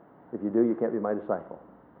 If you do, you can't be my disciple.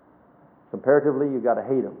 Comparatively, you've got to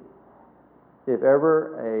hate Him. If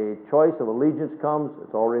ever a choice of allegiance comes,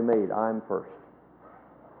 it's already made. I'm first.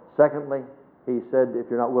 Secondly, He said, if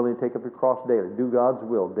you're not willing to take up your cross daily, do God's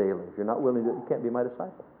will daily. If you're not willing to, you can't be my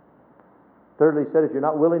disciple. Thirdly, He said, if you're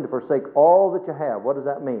not willing to forsake all that you have, what does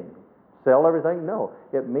that mean? Sell everything? No.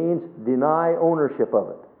 It means deny ownership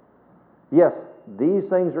of it. Yes, these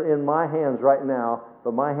things are in my hands right now,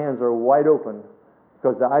 but my hands are wide open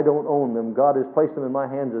because I don't own them. God has placed them in my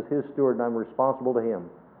hands as His steward, and I'm responsible to Him.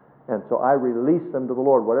 And so I release them to the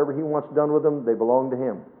Lord. Whatever He wants done with them, they belong to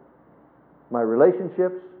Him. My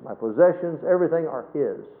relationships, my possessions, everything are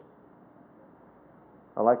His.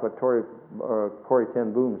 I like what Corrie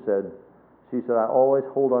ten Boom said. She said, I always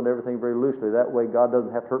hold on to everything very loosely. That way God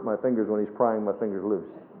doesn't have to hurt my fingers when He's prying my fingers loose.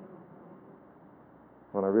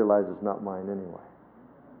 When I realize it's not mine anyway.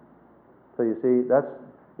 So you see,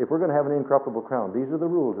 if we're going to have an incorruptible crown, these are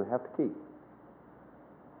the rules we have to keep.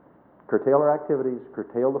 Curtail our activities,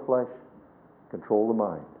 curtail the flesh, control the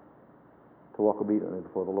mind to walk obediently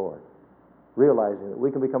before the Lord. Realizing that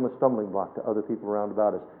we can become a stumbling block to other people around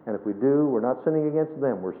about us. And if we do, we're not sinning against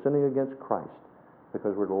them, we're sinning against Christ,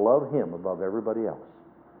 because we're to love Him above everybody else.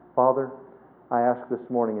 Father, I ask this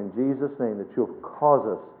morning in Jesus' name that You'll cause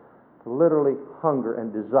us to literally hunger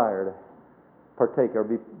and desire to partake or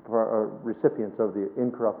be recipients of the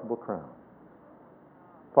incorruptible crown.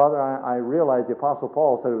 Father, I realize the Apostle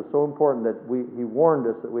Paul said it was so important that he warned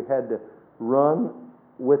us that we had to run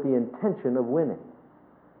with the intention of winning.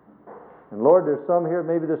 And Lord, there's some here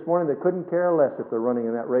maybe this morning that couldn't care less if they're running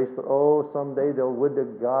in that race, but someday they'll would to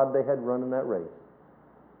God they had run in that race.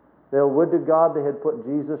 They'll would to God they had put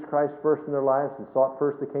Jesus Christ first in their lives and sought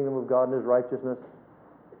first the kingdom of God and His righteousness.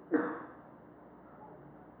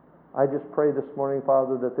 I just pray this morning,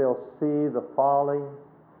 Father, that they'll see the folly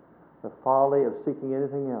of seeking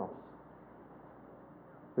anything else.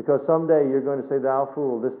 Because someday you're going to say, Thou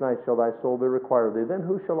fool, this night shall thy soul be required of thee. Then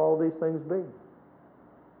who shall all these things be?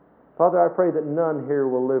 Father, I pray that none here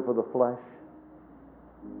will live for the flesh.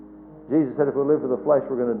 Jesus said if we live for the flesh,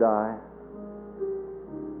 we're going to die.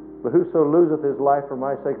 But whoso loseth his life for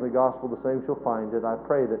my sake and the gospel, the same shall find it. I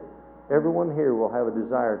pray that everyone here will have a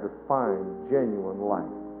desire to find genuine life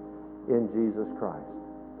in Jesus Christ.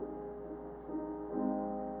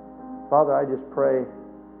 Father, I just pray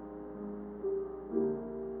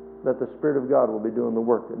that the Spirit of God will be doing the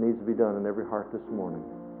work that needs to be done in every heart this morning.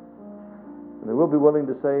 And they will be willing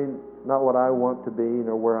to say, not what I want to be,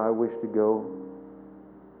 nor where I wish to go,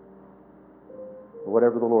 but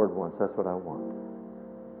whatever the Lord wants, that's what I want.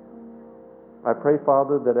 I pray,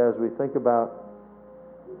 Father, that as we think about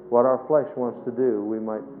what our flesh wants to do, we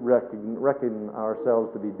might reckon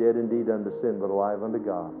ourselves to be dead indeed unto sin, but alive unto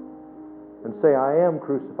God. And say, I am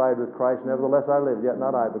crucified with Christ, nevertheless I live, yet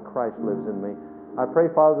not I, but Christ lives in me. I pray,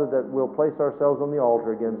 Father, that we'll place ourselves on the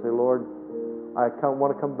altar again and say, Lord, I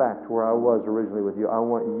want to come back to where I was originally with You. I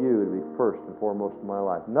want You to be first and foremost in my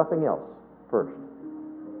life. Nothing else first.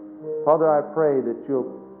 Father, I pray that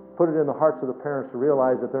You'll put it in the hearts of the parents to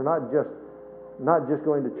realize that they're not just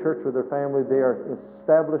going to church with their family, they are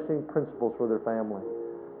establishing principles for their family.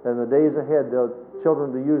 And in the days ahead, the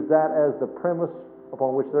children to use that as the premise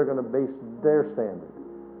upon which they're going to base their standard.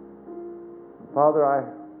 Father, I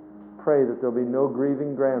pray that there'll be no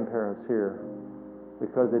grieving grandparents here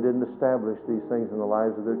because they didn't establish these things in the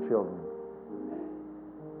lives of their children.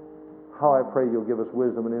 How I pray You'll give us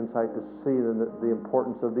wisdom and insight to see the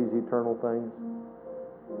importance of these eternal things.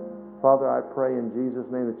 Father, I pray in Jesus'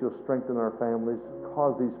 name that You'll strengthen our families,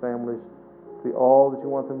 cause these families to be all that You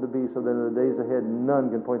want them to be, so that in the days ahead none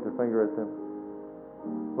can point their finger at them.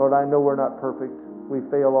 Lord, I know we're not perfect. We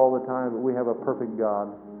fail all the time, but we have a perfect God.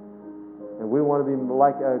 And we want to be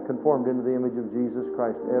conformed into the image of Jesus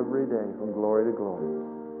Christ every day from glory to glory.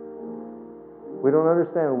 We don't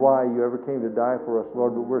understand why You ever came to die for us,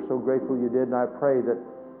 Lord, but we're so grateful You did, and I pray that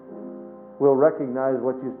we'll recognize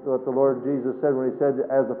what the Lord Jesus said when He said,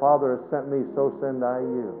 as the Father has sent Me, so send I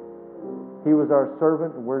You. He was our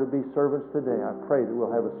servant, and we're to be servants today. I pray that we'll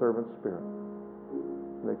have a servant spirit,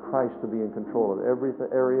 and that Christ will be in control of every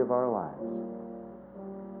area of our lives.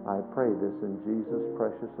 I pray this in Jesus'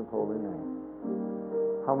 precious and holy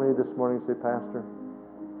name. How many this morning say, Pastor,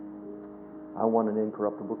 I want an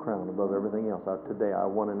incorruptible crown above everything else. Today, I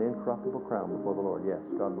want an incorruptible crown before the Lord. Yes,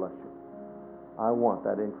 God bless you. I want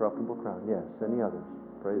that incorruptible crown. Yes, any others?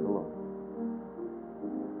 Praise the Lord.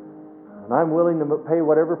 And I'm willing to pay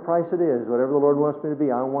whatever price it is, whatever the Lord wants me to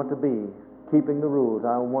be. I want to be keeping the rules.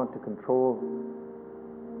 I want to control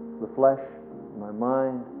the flesh, my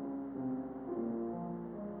mind,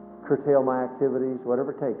 curtail my activities,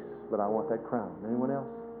 whatever it takes. But I want that crown. Anyone else?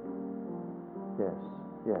 Yes,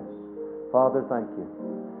 yes. Father, thank you.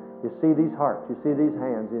 You see these hearts. You see these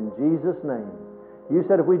hands. In Jesus' name. You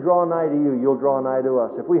said if we draw nigh to you, you'll draw nigh to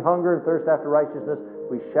us. If we hunger and thirst after righteousness,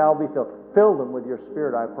 we shall be filled. Fill them with your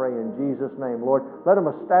Spirit, I pray, in Jesus' name. Lord, let them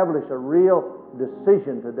establish a real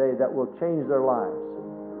decision today that will change their lives.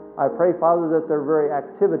 I pray, Father, that their very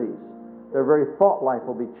activities, their very thought life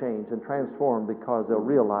will be changed and transformed because they'll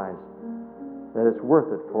realize that it's worth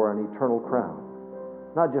it for an eternal crown.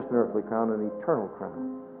 Not just an earthly crown, an eternal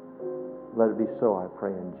crown. Let it be so, I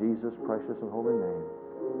pray, in Jesus' precious and holy name.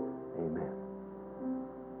 Amen.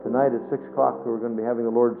 Tonight at 6 o'clock, we're going to be having the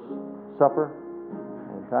Lord's Supper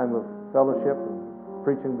and time of fellowship and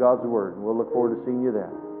preaching God's Word. And we'll look forward to seeing you then.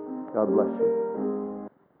 God bless you.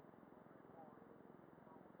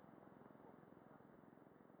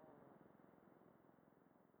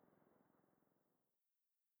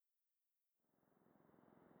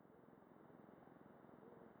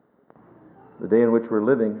 The day in which we're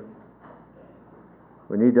living,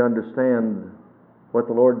 we need to understand what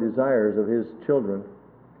the Lord desires of His children.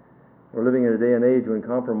 We're living in a day and age when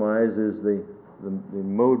compromise is the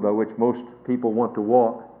mode by which most people want to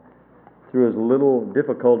walk through as little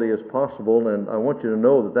difficulty as possible, and I want you to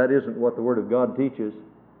know that that isn't what the Word of God teaches.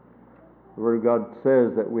 The Word of God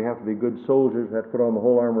says that we have to be good soldiers, we have to put on the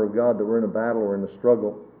whole armor of God, that we're in a battle, we're in a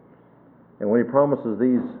struggle. And when He promises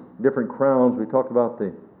these different crowns, we talked about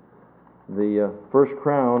the first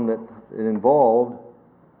crown, that it involved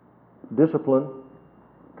discipline,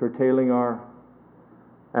 curtailing our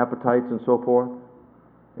appetites and so forth.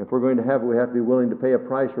 If we're going to have it, we have to be willing to pay a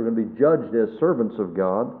price. We're going to be judged as servants of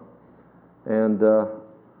God. And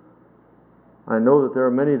I know that there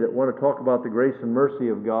are many that want to talk about the grace and mercy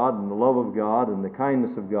of God and the love of God and the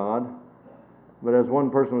kindness of God. But as one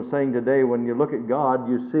person was saying today, when you look at God,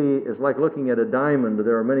 you see it's like looking at a diamond.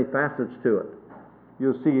 There are many facets to it.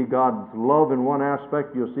 You'll see God's love in one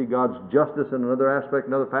aspect. You'll see God's justice in another aspect,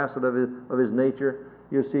 another facet of His nature.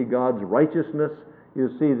 You'll see God's righteousness.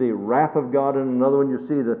 You'll see the wrath of God in another one. You'll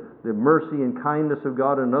see the mercy and kindness of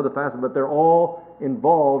God in another facet. But they're all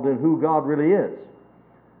involved in who God really is.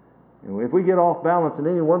 And if we get off balance in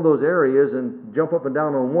any one of those areas and jump up and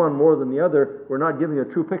down on one more than the other, we're not giving a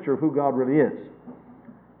true picture of who God really is.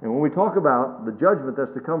 And when we talk about the judgment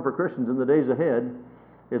that's to come for Christians in the days ahead,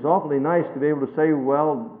 it's awfully nice to be able to say,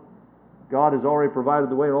 well, God has already provided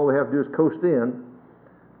the way and all we have to do is coast in.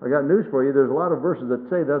 I got news for you. There's a lot of verses that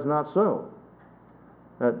say that's not so.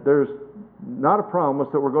 That there's not a promise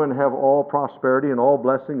that we're going to have all prosperity and all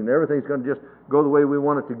blessing and everything's going to just go the way we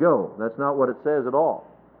want it to go. That's not what it says at all.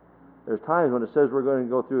 There's times when it says we're going to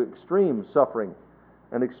go through extreme suffering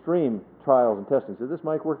and extreme trials and testings. Is this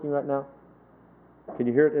mic working right now? Can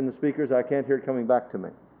you hear it in the speakers? I can't hear it coming back to me.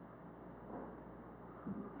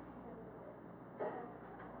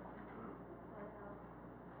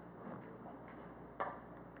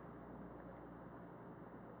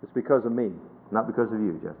 It's because of me, not because of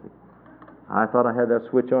you, Jesse. I thought I had that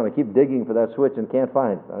switch on. I keep digging for that switch and can't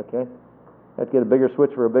find it. Okay? I have to get a bigger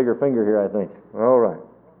switch for a bigger finger here, I think. All right.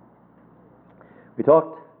 We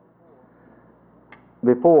talked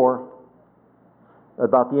before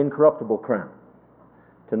about the incorruptible crown.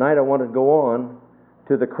 Tonight I want to go on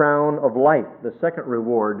to the crown of life, the second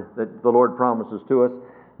reward that the Lord promises to us.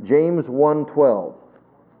 James 1:12.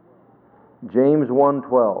 James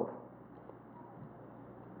 1:12.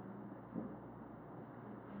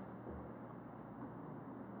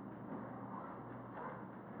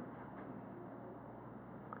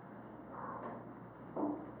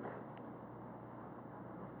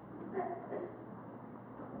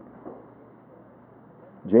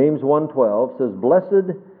 James 1:12 says,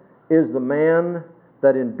 "Blessed is the man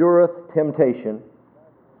that endureth temptation."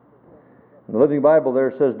 In the Living Bible there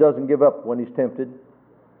it says, doesn't give up when he's tempted.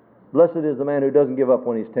 Blessed is the man who doesn't give up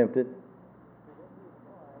when he's tempted.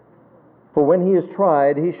 For when he is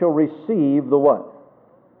tried, he shall receive the what?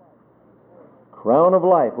 Crown of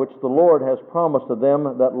life, which the Lord has promised to them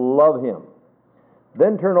that love Him.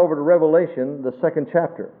 Then turn over to Revelation, the 2nd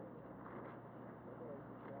chapter.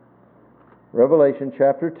 Revelation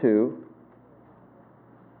chapter 2.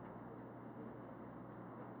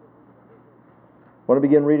 I want to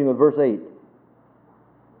begin reading with verse 8.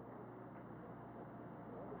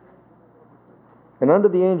 And unto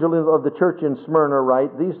the angel of the church in Smyrna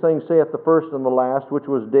write, These things saith the first and the last, which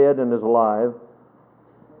was dead and is alive.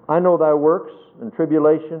 I know thy works, and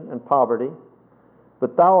tribulation, and poverty,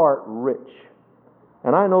 but thou art rich.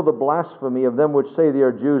 And I know the blasphemy of them which say they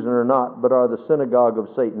are Jews and are not, but are the synagogue of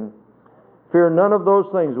Satan. Fear none of those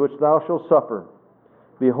things which thou shalt suffer.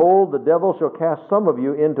 Behold, the devil shall cast some of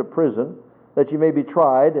you into prison, that ye may be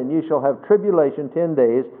tried, and ye shall have tribulation 10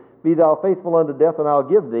 days. Be thou faithful unto death, and I'll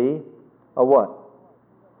give thee a what?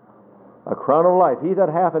 A crown of life. He that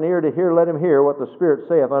hath an ear to hear, let him hear what the Spirit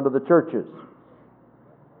saith unto the churches.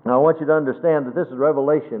 Now I want you to understand that this is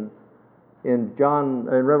Revelation. In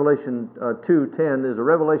Revelation 2:10 is a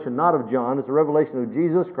revelation not of John, it's a revelation of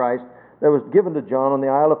Jesus Christ that was given to John on the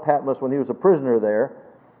Isle of Patmos when he was a prisoner there.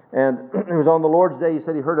 And it was on the Lord's day. He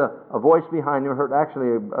said he heard a voice behind him, heard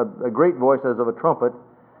actually a great voice as of a trumpet,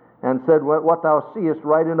 and said, What thou seest,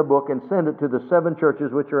 write in a book and send it to the 7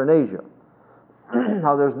 churches which are in Asia.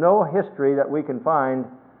 Now there's no history that we can find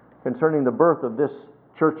concerning the birth of this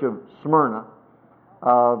church of Smyrna.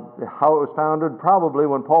 How it was founded, probably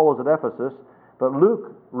when Paul was at Ephesus. But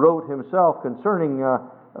Luke wrote himself concerning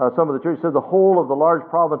some of the churches. He said the whole of the large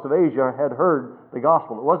province of Asia had heard the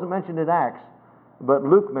gospel. It wasn't mentioned in Acts, but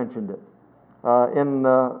Luke mentioned it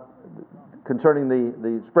concerning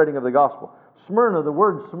the spreading of the gospel. Smyrna, the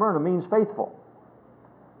word Smyrna means faithful.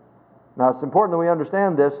 Now it's important that we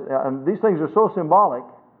understand this, and these things are so symbolic.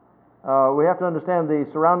 We have to understand the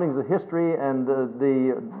surroundings of history and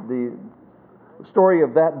the story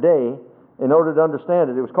of that day in order to understand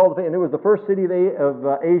it. It was called, and it was the first city of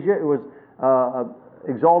Asia. It was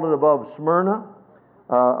exalted above Smyrna,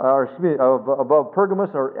 above Pergamos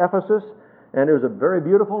or Ephesus, and it was a very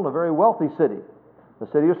beautiful and a very wealthy city, the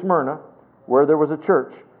city of Smyrna, where there was a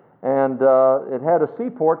church. And it had a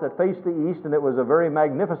seaport that faced the east, and it was a very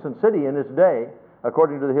magnificent city in its day,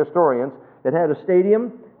 according to the historians. It had a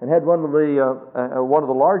stadium and had one of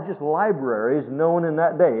the largest libraries known in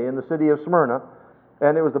that day in the city of Smyrna.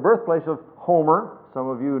 And it was the birthplace of Homer. Some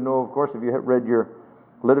of you know, of course, if you have read your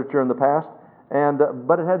literature in the past.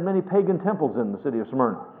 But it had many pagan temples in the city of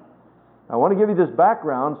Smyrna. I want to give you this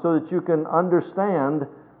background so that you can understand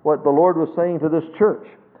what the Lord was saying to this church.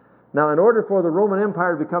 Now, in order for the Roman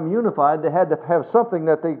Empire to become unified, they had to have something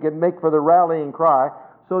that they could make for the rallying cry.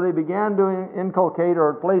 So they began to inculcate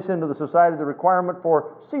or place into the society the requirement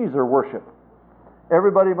for Caesar worship.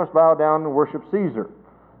 Everybody must bow down and worship Caesar.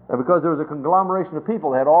 And because there was a conglomeration of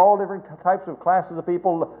people, they had all different types of classes of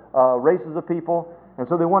people, races of people, and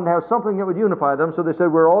so they wanted to have something that would unify them. So they said,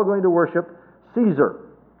 we're all going to worship Caesar.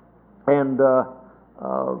 And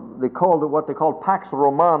they called it what they called Pax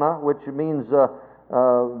Romana, which means that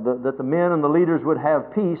the men and the leaders would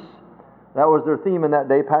have peace. That was their theme in that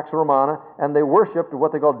day, Pax Romana, and they worshipped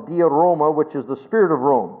what they called Dea Roma, which is the spirit of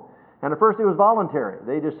Rome. And at first it was voluntary.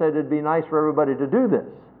 They just said it'd be nice for everybody to do this.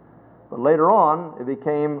 But later on, it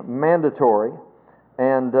became mandatory.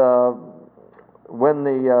 And when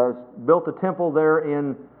they built a temple there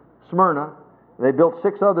in Smyrna, they built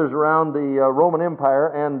 6 others around the Roman Empire,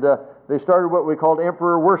 and they started what we called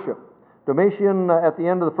emperor worship. Domitian, at the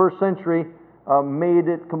end of the 1st century, made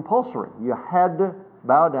it compulsory. You had to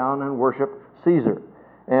bow down and worship Caesar.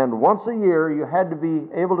 And once a year you had to be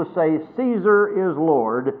able to say, Caesar is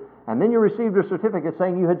Lord, and then you received a certificate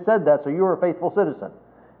saying you had said that, so you were a faithful citizen.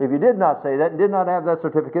 If you did not say that and did not have that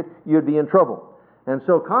certificate, you'd be in trouble. And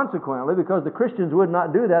so consequently, because the Christians would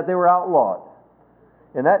not do that, they were outlawed.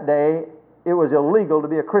 In that day, it was illegal to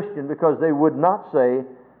be a Christian because they would not say,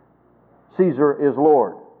 Caesar is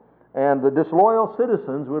Lord. And the disloyal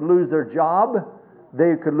citizens would lose their job,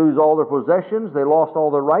 they could lose all their possessions, they lost all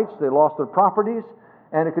their rights, they lost their properties,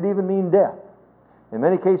 and it could even mean death. In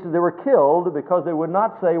many cases they were killed because they would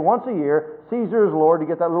not say once a year, Caesar is Lord, to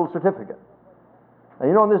get that little certificate. Now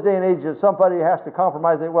you know, in this day and age, if somebody has to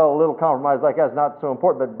compromise, well, a little compromise like that is not so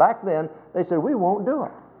important, but back then they said, we won't do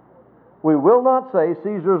it. We will not say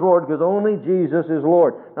Caesar is Lord because only Jesus is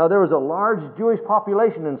Lord. Now there was a large Jewish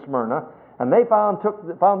population in Smyrna, and they found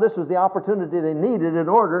this was the opportunity they needed in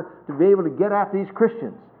order to be able to get at these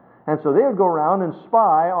Christians. And so they would go around and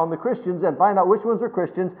spy on the Christians and find out which ones are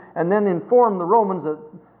Christians, and then inform the Romans that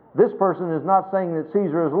this person is not saying that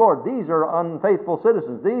Caesar is Lord. These are unfaithful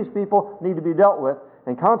citizens. These people need to be dealt with,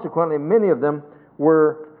 and consequently many of them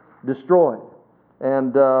were destroyed.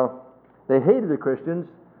 And they hated the Christians,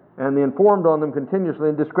 and they informed on them continuously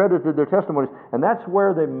and discredited their testimonies. And that's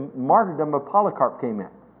where the martyrdom of Polycarp came in.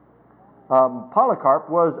 Polycarp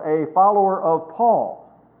was a follower of Paul,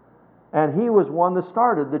 and he was one that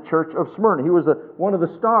started the church of Smyrna. He was one of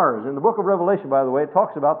the stars. In the book of Revelation, by the way, it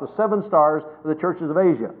talks about the 7 stars of the churches of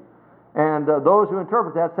Asia. And those who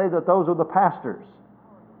interpret that say that those are the pastors.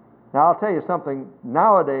 Now, I'll tell you something.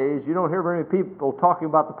 Nowadays, you don't hear very many people talking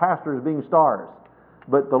about the pastors being stars.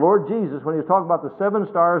 But the Lord Jesus, when he was talking about the 7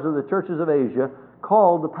 stars of the churches of Asia,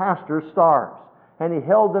 called the pastors stars. And he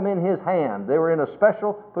held them in his hand. They were in a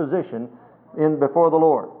special position before the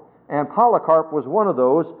Lord. And Polycarp was one of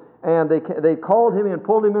those. And they called him and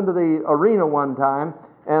pulled him into the arena one time.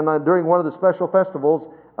 And during one of the special festivals,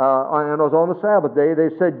 and it was on the Sabbath day,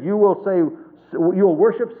 they said, you'll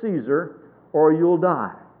worship Caesar or you'll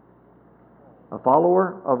die. A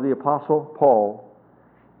follower of the Apostle Paul,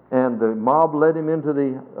 and the mob led him into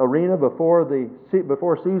the arena before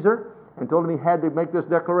Caesar and told him he had to make this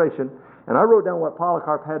declaration. And I wrote down what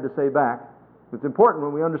Polycarp had to say back. It's important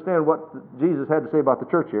when we understand what Jesus had to say about the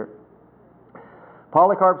church here.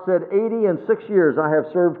 Polycarp said, 86 years I have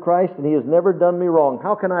served Christ, and he has never done me wrong.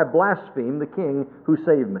 How can I blaspheme the king who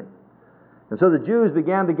saved me? And so the Jews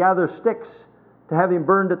began to gather sticks to have him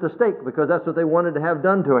burned at the stake, because that's what they wanted to have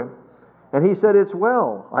done to him. And he said, it's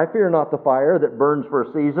well. I fear not the fire that burns for a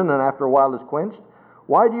season and after a while is quenched.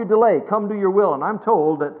 Why do you delay? Come do your will. And I'm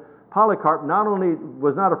told that Polycarp not only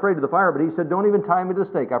was not afraid of the fire, but he said, don't even tie me to the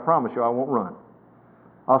stake. I promise you I won't run.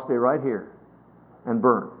 I'll stay right here and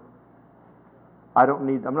burn.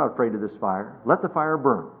 I'm not afraid of this fire. Let the fire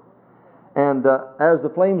burn. And as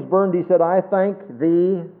the flames burned, he said, I thank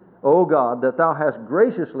thee, O God, that thou hast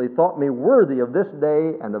graciously thought me worthy of this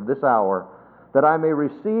day and of this hour, that I may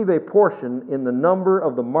receive a portion in the number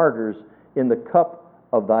of the martyrs in the cup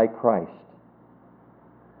of thy Christ.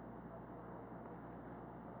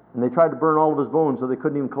 And they tried to burn all of his bones, so they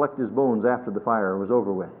couldn't even collect his bones after the fire was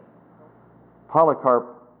over with.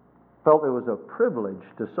 Polycarp felt it was a privilege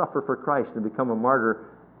to suffer for Christ and become a martyr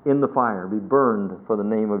in the fire, be burned for the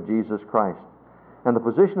name of Jesus Christ. And the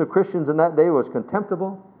position of Christians in that day was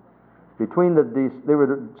contemptible. They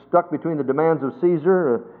were stuck between the demands of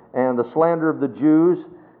Caesar and the slander of the Jews.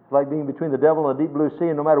 It's like being between the devil and the deep blue sea,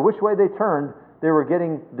 and no matter which way they turned, they were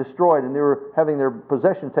getting destroyed, and they were having their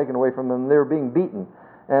possessions taken away from them, and they were being beaten.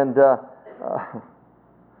 And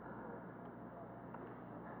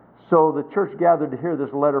so the church gathered to hear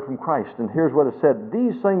this letter from Christ, and here's what it said.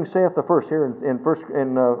 These things saith the first, here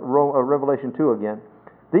in Revelation 2 again.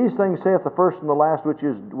 These things saith the first and the last, which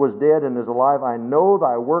was dead and is alive. I know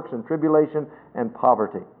thy works and tribulation and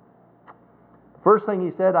poverty. The first thing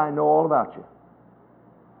he said, I know all about you.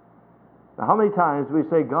 Now, how many times do we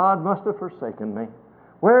say, God must have forsaken me?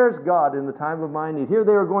 Where's God in the time of my need? Here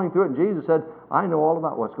they were going through it, and Jesus said, I know all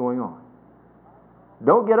about what's going on.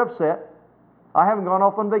 Don't get upset. I haven't gone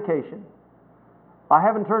off on vacation. I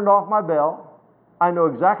haven't turned off my bell. I know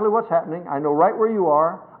exactly what's happening. I know right where you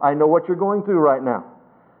are. I know what you're going through right now.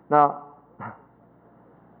 Now,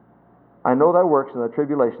 I know thy works and thy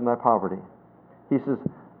tribulation, thy poverty. He says,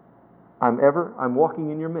 I'm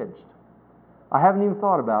walking in your midst. I haven't even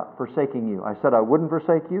thought about forsaking you. I said I wouldn't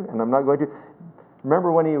forsake you, and I'm not going to.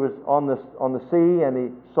 Remember when he was on the sea, and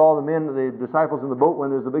he saw the disciples in the boat when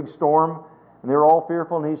there was a big storm, and they were all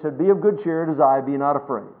fearful, and he said, be of good cheer, it is I, be not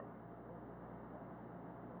afraid.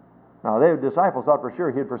 Now, the disciples thought for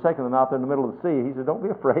sure he had forsaken them out there in the middle of the sea. He said, don't be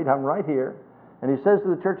afraid, I'm right here. And he says to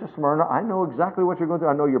the church of Smyrna, I know exactly what you're going through.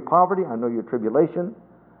 I know your poverty. I know your tribulation.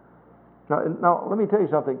 Now, let me tell you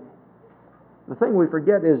something. The thing we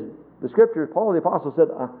forget is the Scripture, Paul the Apostle said,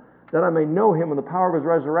 that I may know him in the power of his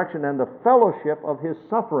resurrection and the fellowship of his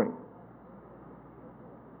suffering.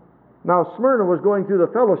 Now, Smyrna was going through the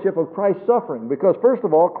fellowship of Christ's suffering because, first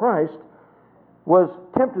of all, Christ was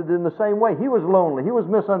tempted in the same way. He was lonely. He was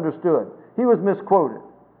misunderstood. He was misquoted.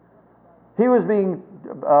 He was being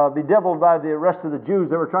bedeviled by the rest of the Jews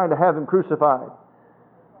that were trying to have him crucified.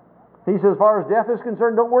 He says, as far as death is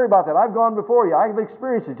concerned, don't worry about that. I've gone before you. I've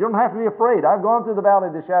experienced it. You don't have to be afraid. I've gone through the valley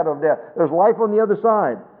of the shadow of death. There's life on the other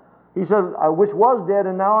side. He says, which was dead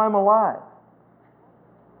and now I'm alive.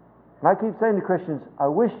 And I keep saying to Christians, I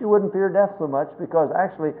wish you wouldn't fear death so much, because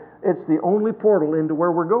actually it's the only portal into where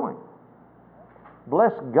we're going.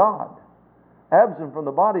 Bless God. Absent from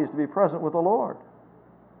the body is to be present with the Lord.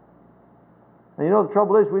 And you know the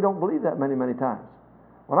trouble is, we don't believe that many times.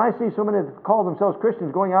 When I see so many that call themselves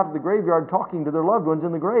Christians going out to the graveyard talking to their loved ones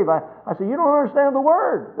in the grave, I say, you don't understand the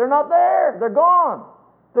Word. They're not there. They're gone.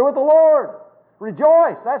 They're with the Lord.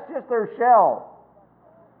 Rejoice. That's just their shell.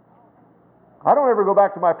 I don't ever go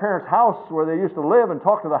back to my parents' house where they used to live and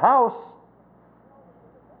talk to the house.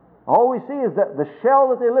 All we see is that the shell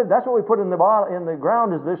that they lived, that's what we put in the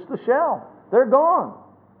ground, is this the shell. They're gone.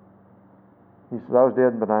 He says, I was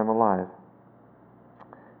dead, but I'm alive.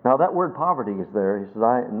 Now that word poverty is there. He says,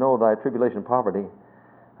 I know thy tribulation poverty.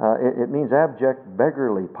 It means abject,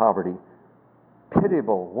 beggarly poverty.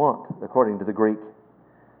 pitiable want, according to the Greek,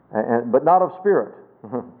 but not of spirit.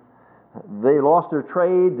 They lost their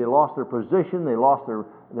trade, they lost their position, they lost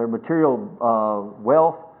their material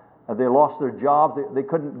wealth, they lost their jobs, they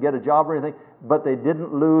couldn't get a job or anything, but they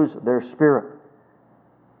didn't lose their spirit.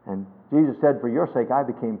 And Jesus said, for your sake I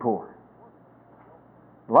became poor.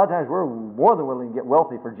 A lot of times we're more than willing to get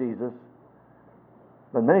wealthy for Jesus,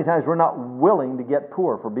 but many times we're not willing to get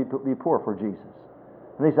poor be poor for Jesus.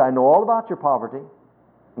 And he said, I know all about your poverty,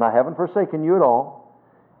 and I haven't forsaken you at all.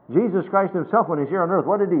 Jesus Christ himself, when he's here on earth,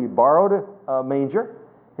 what did he? He borrowed a manger,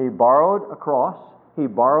 he borrowed a cross, he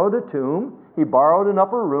borrowed a tomb, he borrowed an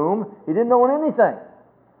upper room. He didn't own anything.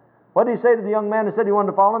 What did he say to the young man who said he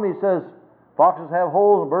wanted to follow him? He says, foxes have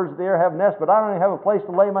holes and birds of the air have nests, but I don't even have a place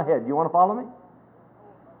to lay my head. You want to follow me?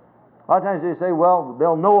 A lot of times they say, well,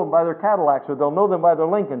 they'll know them by their Cadillacs or they'll know them by their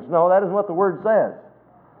Lincolns. No, that isn't what the Word says.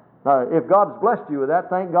 Now, if God's blessed you with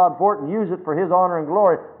that, thank God for it and use it for His honor and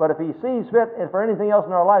glory. But if He sees fit and for anything else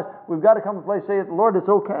in our lives, we've got to come to a place and say, Lord, it's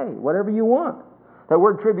okay, whatever you want. That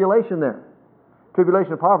word tribulation there,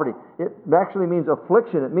 tribulation of poverty, it actually means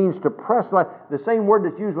affliction. It means to press, like the same word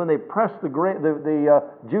that's used when they press the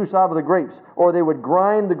juice out of the grapes, or they would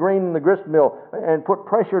grind the grain in the grist mill and put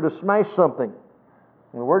pressure to smash something.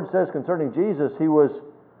 And the word says concerning Jesus, He was,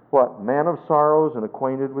 what? Man of sorrows and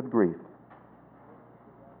acquainted with grief.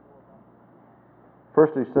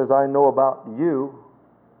 First he says, I know about you.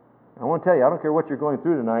 I want to tell you, I don't care what you're going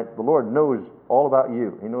through tonight, the Lord knows all about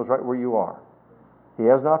you. He knows right where you are. He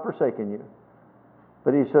has not forsaken you.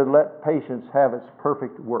 But He said, let patience have its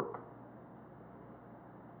perfect work.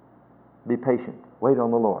 Be patient. Wait on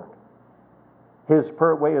the Lord. His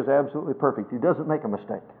way is absolutely perfect. He doesn't make a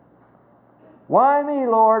mistake. Why me,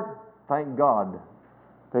 Lord? Thank God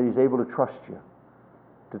that He's able to trust you,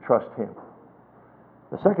 to trust Him.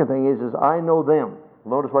 The second thing is I know them.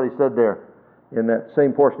 Notice what he said there in that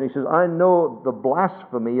same portion. He says, I know the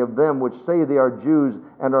blasphemy of them which say they are Jews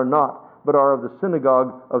and are not, but are of the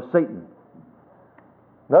synagogue of Satan.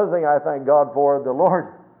 Another thing I thank God for, the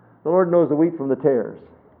Lord knows the wheat from the tares.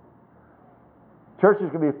 Churches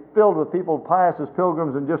can be filled with people pious as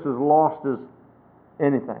pilgrims and just as lost as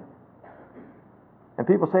anything. And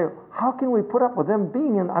people say, how can we put up with them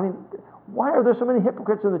being in, why are there so many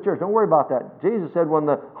hypocrites in the church? Don't worry about that. Jesus said when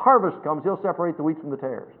the harvest comes, He'll separate the wheat from the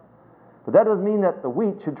tares. But that doesn't mean that the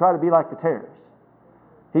wheat should try to be like the tares.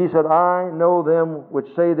 He said, I know them which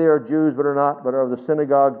say they are Jews but are not, but are of the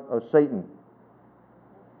synagogue of Satan.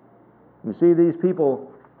 You see, these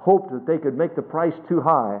people hoped that they could make the price too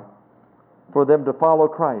high for them to follow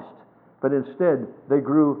Christ. But instead, they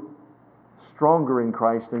grew stronger in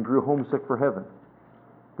Christ and grew homesick for heaven.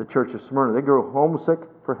 The church of Smyrna, they grew homesick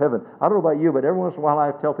for heaven. I don't know about you, but every once in a while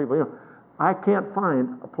I tell people, I can't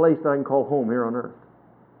find a place that I can call home here on earth.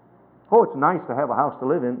 Oh, it's nice to have a house to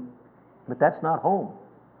live in, but that's not home.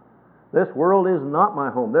 This world is not my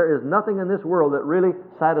home. There is nothing in this world that really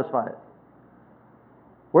satisfies.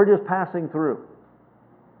 We're just passing through.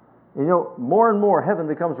 More and more heaven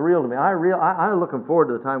becomes real to me. I'm looking forward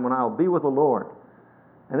to the time when I'll be with the Lord.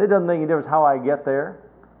 And it doesn't make any difference how I get there.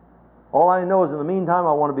 All I know is in the meantime,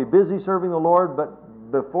 I want to be busy serving the Lord,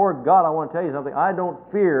 but before God, I want to tell you something. I don't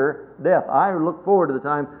fear death. I look forward to the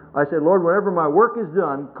time I say, Lord, whenever my work is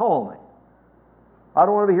done, call me. I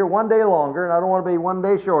don't want to be here one day longer, and I don't want to be one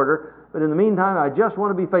day shorter, but in the meantime, I just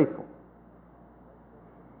want to be faithful.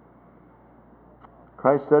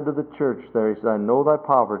 Christ said to the church there, He said, I know thy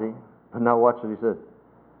poverty, but now watch what He said,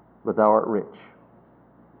 but thou art rich.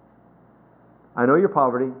 I know your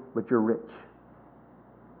poverty, but you're rich.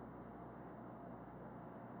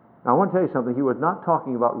 Now, I want to tell you something. He was not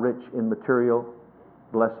talking about rich in material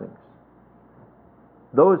blessings.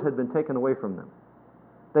 Those had been taken away from them.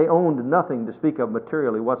 They owned nothing to speak of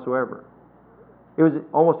materially whatsoever. It was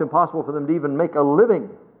almost impossible for them to even make a living.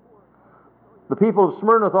 The people of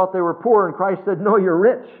Smyrna thought they were poor, and Christ said, no, you're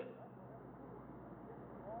rich.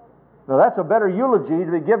 Now, that's a better eulogy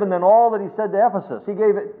to be given than all that He said to Ephesus. He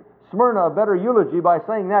gave Smyrna a better eulogy by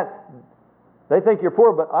saying that. They think you're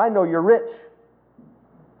poor, but I know you're rich.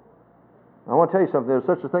 I want to tell you something. There's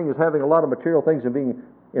such a thing as having a lot of material things and being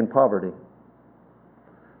in poverty.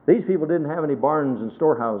 These people didn't have any barns and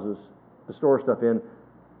storehouses to store stuff in,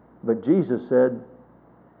 but Jesus said,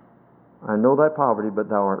 I know thy poverty, but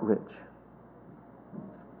thou art rich.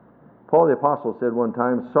 Paul the Apostle said one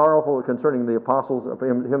time, sorrowful concerning the apostles of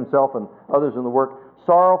himself and others in the work,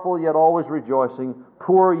 sorrowful yet always rejoicing,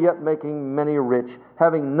 poor yet making many rich,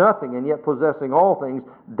 having nothing and yet possessing all things,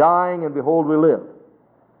 dying and behold we live.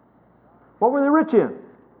 What were they rich in?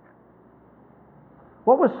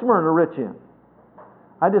 What was Smyrna rich in?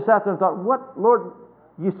 I just sat there and thought, what, Lord,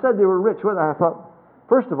 you said they were rich. Well, I thought,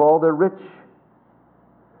 first of all, they're rich.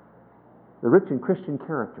 They're rich in Christian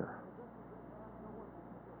character.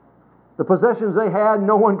 The possessions they had,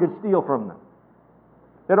 no one could steal from them.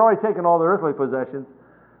 They'd already taken all their earthly possessions,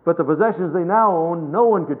 but the possessions they now own, no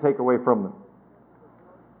one could take away from them.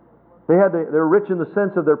 They're rich in the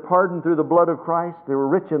sense of their pardon through the blood of Christ. They were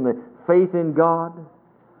rich in the faith in God.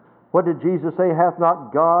 What did Jesus say? Hath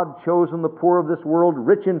not God chosen the poor of this world,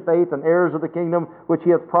 rich in faith and heirs of the kingdom, which He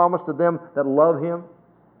hath promised to them that love Him?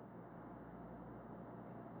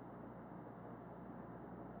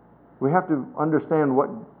 We have to understand what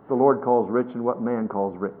the Lord calls rich and what man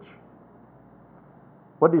calls rich.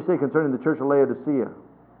 What do you say concerning the church of Laodicea?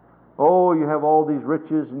 Oh, you have all these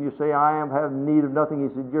riches, and you say, I have need of nothing.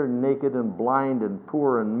 He said, you're naked and blind and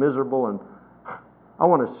poor and miserable, and I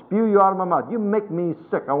want to spew you out of my mouth. You make me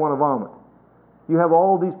sick. I want to vomit. You have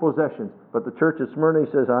all these possessions. But the church of Smyrna,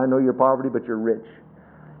 he says, I know your poverty, but you're rich.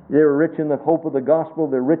 They're rich in the hope of the gospel.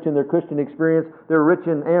 They're rich in their Christian experience. They're rich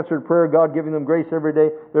in answered prayer, God giving them grace every day.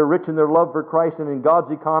 They're rich in their love for Christ and in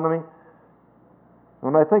God's economy.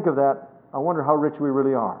 When I think of that, I wonder how rich we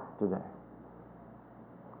really are today.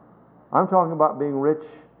 I'm talking about being rich.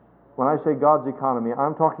 When I say God's economy,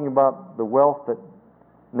 I'm talking about the wealth that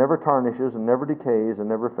never tarnishes and never decays and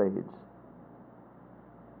never fades.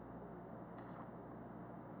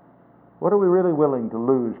 What are we really willing to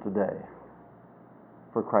lose today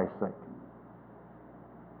for Christ's sake?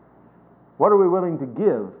 What are we willing to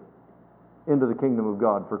give into the kingdom of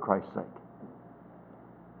God for Christ's sake?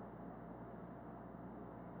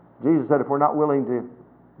 Jesus said if we're not willing to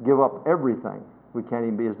give up everything, we can't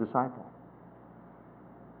even be His disciple.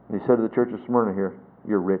 And He said to the church of Smyrna here,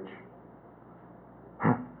 you're rich.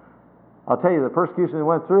 I'll tell you, the persecution they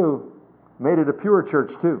went through made it a pure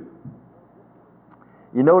church too.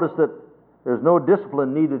 You notice that there's no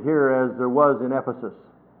discipline needed here as there was in Ephesus.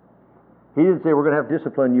 He didn't say, we're going to have to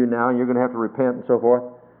discipline you now and you're going to have to repent and so forth.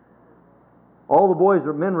 All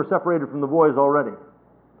the men were separated from the boys already.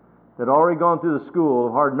 They'd already gone through the school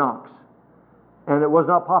of hard knocks. And it was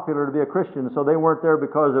not popular to be a Christian, so they weren't there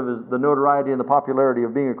because of the notoriety and the popularity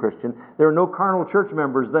of being a Christian. There were no carnal church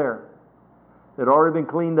members there. They'd already been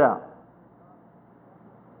cleaned out.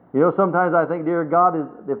 You know, sometimes I think, dear God,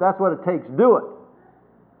 if that's what it takes, do it.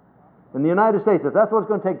 In the United States, if that's what it's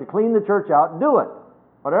going to take to clean the church out, do it.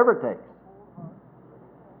 Whatever it takes.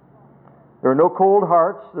 There are no cold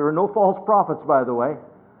hearts. There are no false prophets, by the way.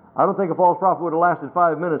 I don't think a false prophet would have lasted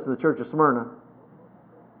 5 minutes in the church of Smyrna.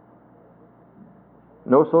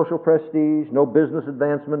 No social prestige, no business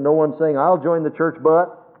advancement, no one saying, I'll join the church,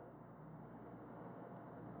 but...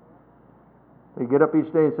 They get up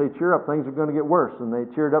each day and say, cheer up, things are going to get worse. And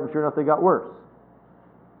they cheered up, and sure enough, they got worse.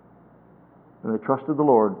 And they trusted the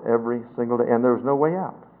Lord every single day. And there was no way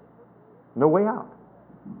out. No way out.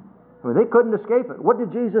 I mean, they couldn't escape it. What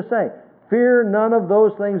did Jesus say? Fear none of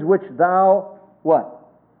those things which thou, what?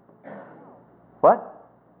 What?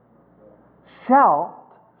 Shalt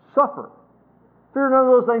suffer. Fear none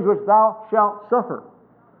of those things which thou shalt suffer.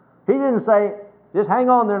 He didn't say, just hang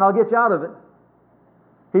on there and I'll get you out of it.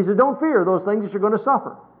 He said, don't fear those things that you're going to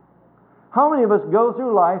suffer. How many of us go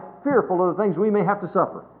through life fearful of the things we may have to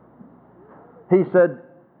suffer? He said,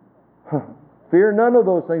 fear none of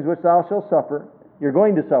those things which thou shalt suffer. You're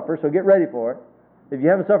going to suffer, so get ready for it. If you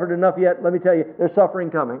haven't suffered enough yet, let me tell you, there's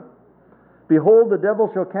suffering coming. Behold, the devil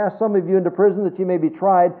shall cast some of you into prison that ye may be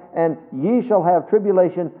tried, and ye shall have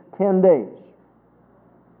tribulation 10 days.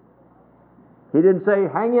 He didn't say,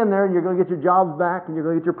 hang in there and you're going to get your jobs back and you're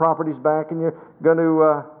going to get your properties back and you're going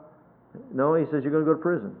to... No, he says you're going to go to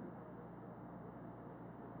prison.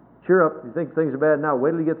 Cheer up. You think things are bad now.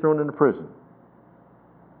 Wait till you get thrown into prison.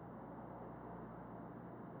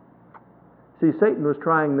 See, Satan was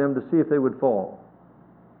trying them to see if they would fall.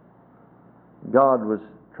 God was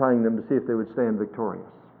trying them to see if they would stand victorious,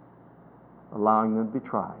 allowing them to be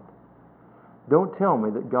tried. Don't tell me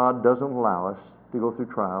that God doesn't allow us to go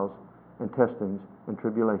through trials and testings and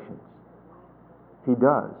tribulations. He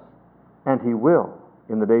does, and He will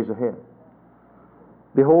in the days ahead.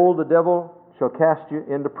 Behold, the devil shall cast you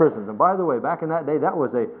into prison. And by the way, back in that day, that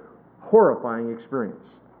was a horrifying experience.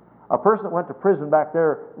 A person that went to prison back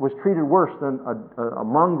there was treated worse than a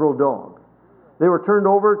mongrel dog. They were turned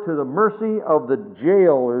over to the mercy of the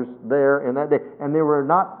jailers there in that day. And they were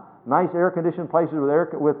not nice air-conditioned places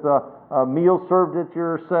with meals served at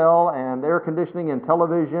your cell and air conditioning and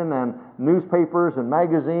television and newspapers and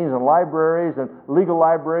magazines and libraries and legal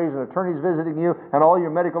libraries and attorneys visiting you and all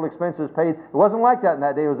your medical expenses paid. It wasn't like that in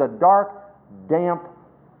that day. It was a dark, damp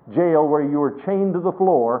jail where you were chained to the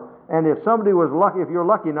floor, and if somebody was lucky, if you were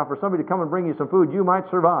lucky enough for somebody to come and bring you some food, you might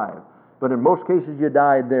survive. but in most cases you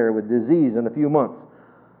died there with disease in a few months.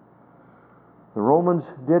 The Romans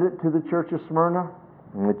did it to the church of Smyrna,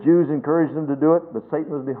 and the Jews encouraged them to do it, but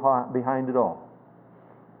Satan was behind it all.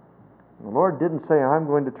 The Lord didn't say, I'm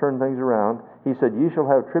going to turn things around. He said, you shall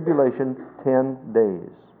have tribulation 10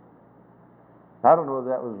 days. I don't know whether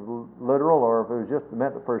that was literal or if it was just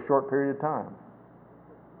meant for a short period of time.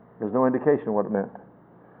 There's no indication of what it meant.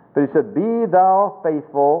 But he said, be thou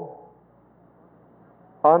faithful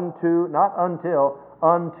unto, not until,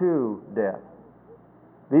 unto death.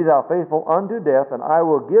 Be thou faithful unto death, and I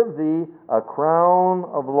will give thee a crown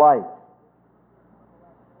of life.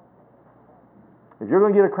 If you're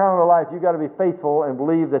going to get a crown of life, you've got to be faithful and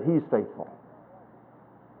believe that He's faithful.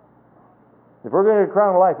 If we're going to get a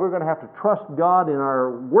crown of life, we're going to have to trust God in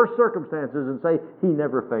our worst circumstances and say, He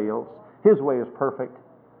never fails. His way is perfect.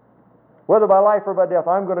 Whether by life or by death,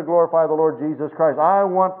 I'm going to glorify the Lord Jesus Christ. I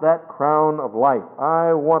want that crown of life.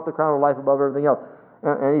 I want the crown of life above everything else.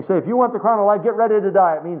 And he said, if you want the crown of life, get ready to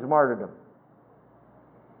die. It means martyrdom.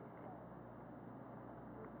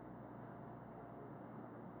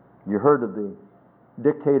 You heard of the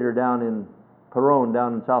dictator down in Peron,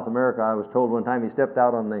 down in South America. I was told one time he stepped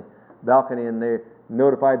out on the balcony and they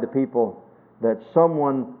notified the people that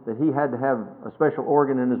someone, that he had to have a special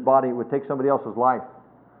organ in his body. It would take somebody else's life.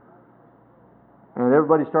 And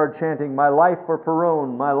everybody started chanting, my life for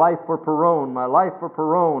Peron, my life for Peron, my life for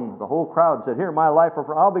Peron. The whole crowd said, here, my life for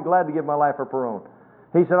Peron. I'll be glad to give my life for Peron.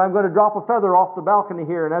 He said, I'm going to drop a feather off the balcony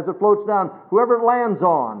here, and as it floats down, whoever it lands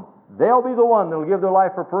on, they'll be the one that'll give their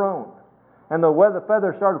life for Peron. And the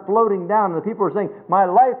feather started floating down, and the people were saying, my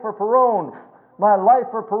life for Peron, my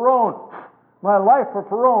life for Peron, my life for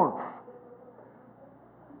Peron.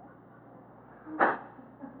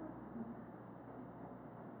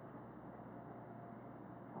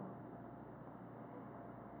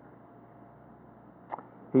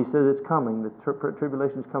 He says it's coming, the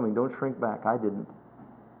tribulation is coming. Don't shrink back. I didn't.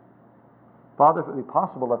 Father, if it be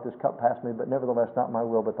possible, let this cup pass me, but nevertheless not my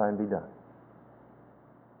will, but thine be done.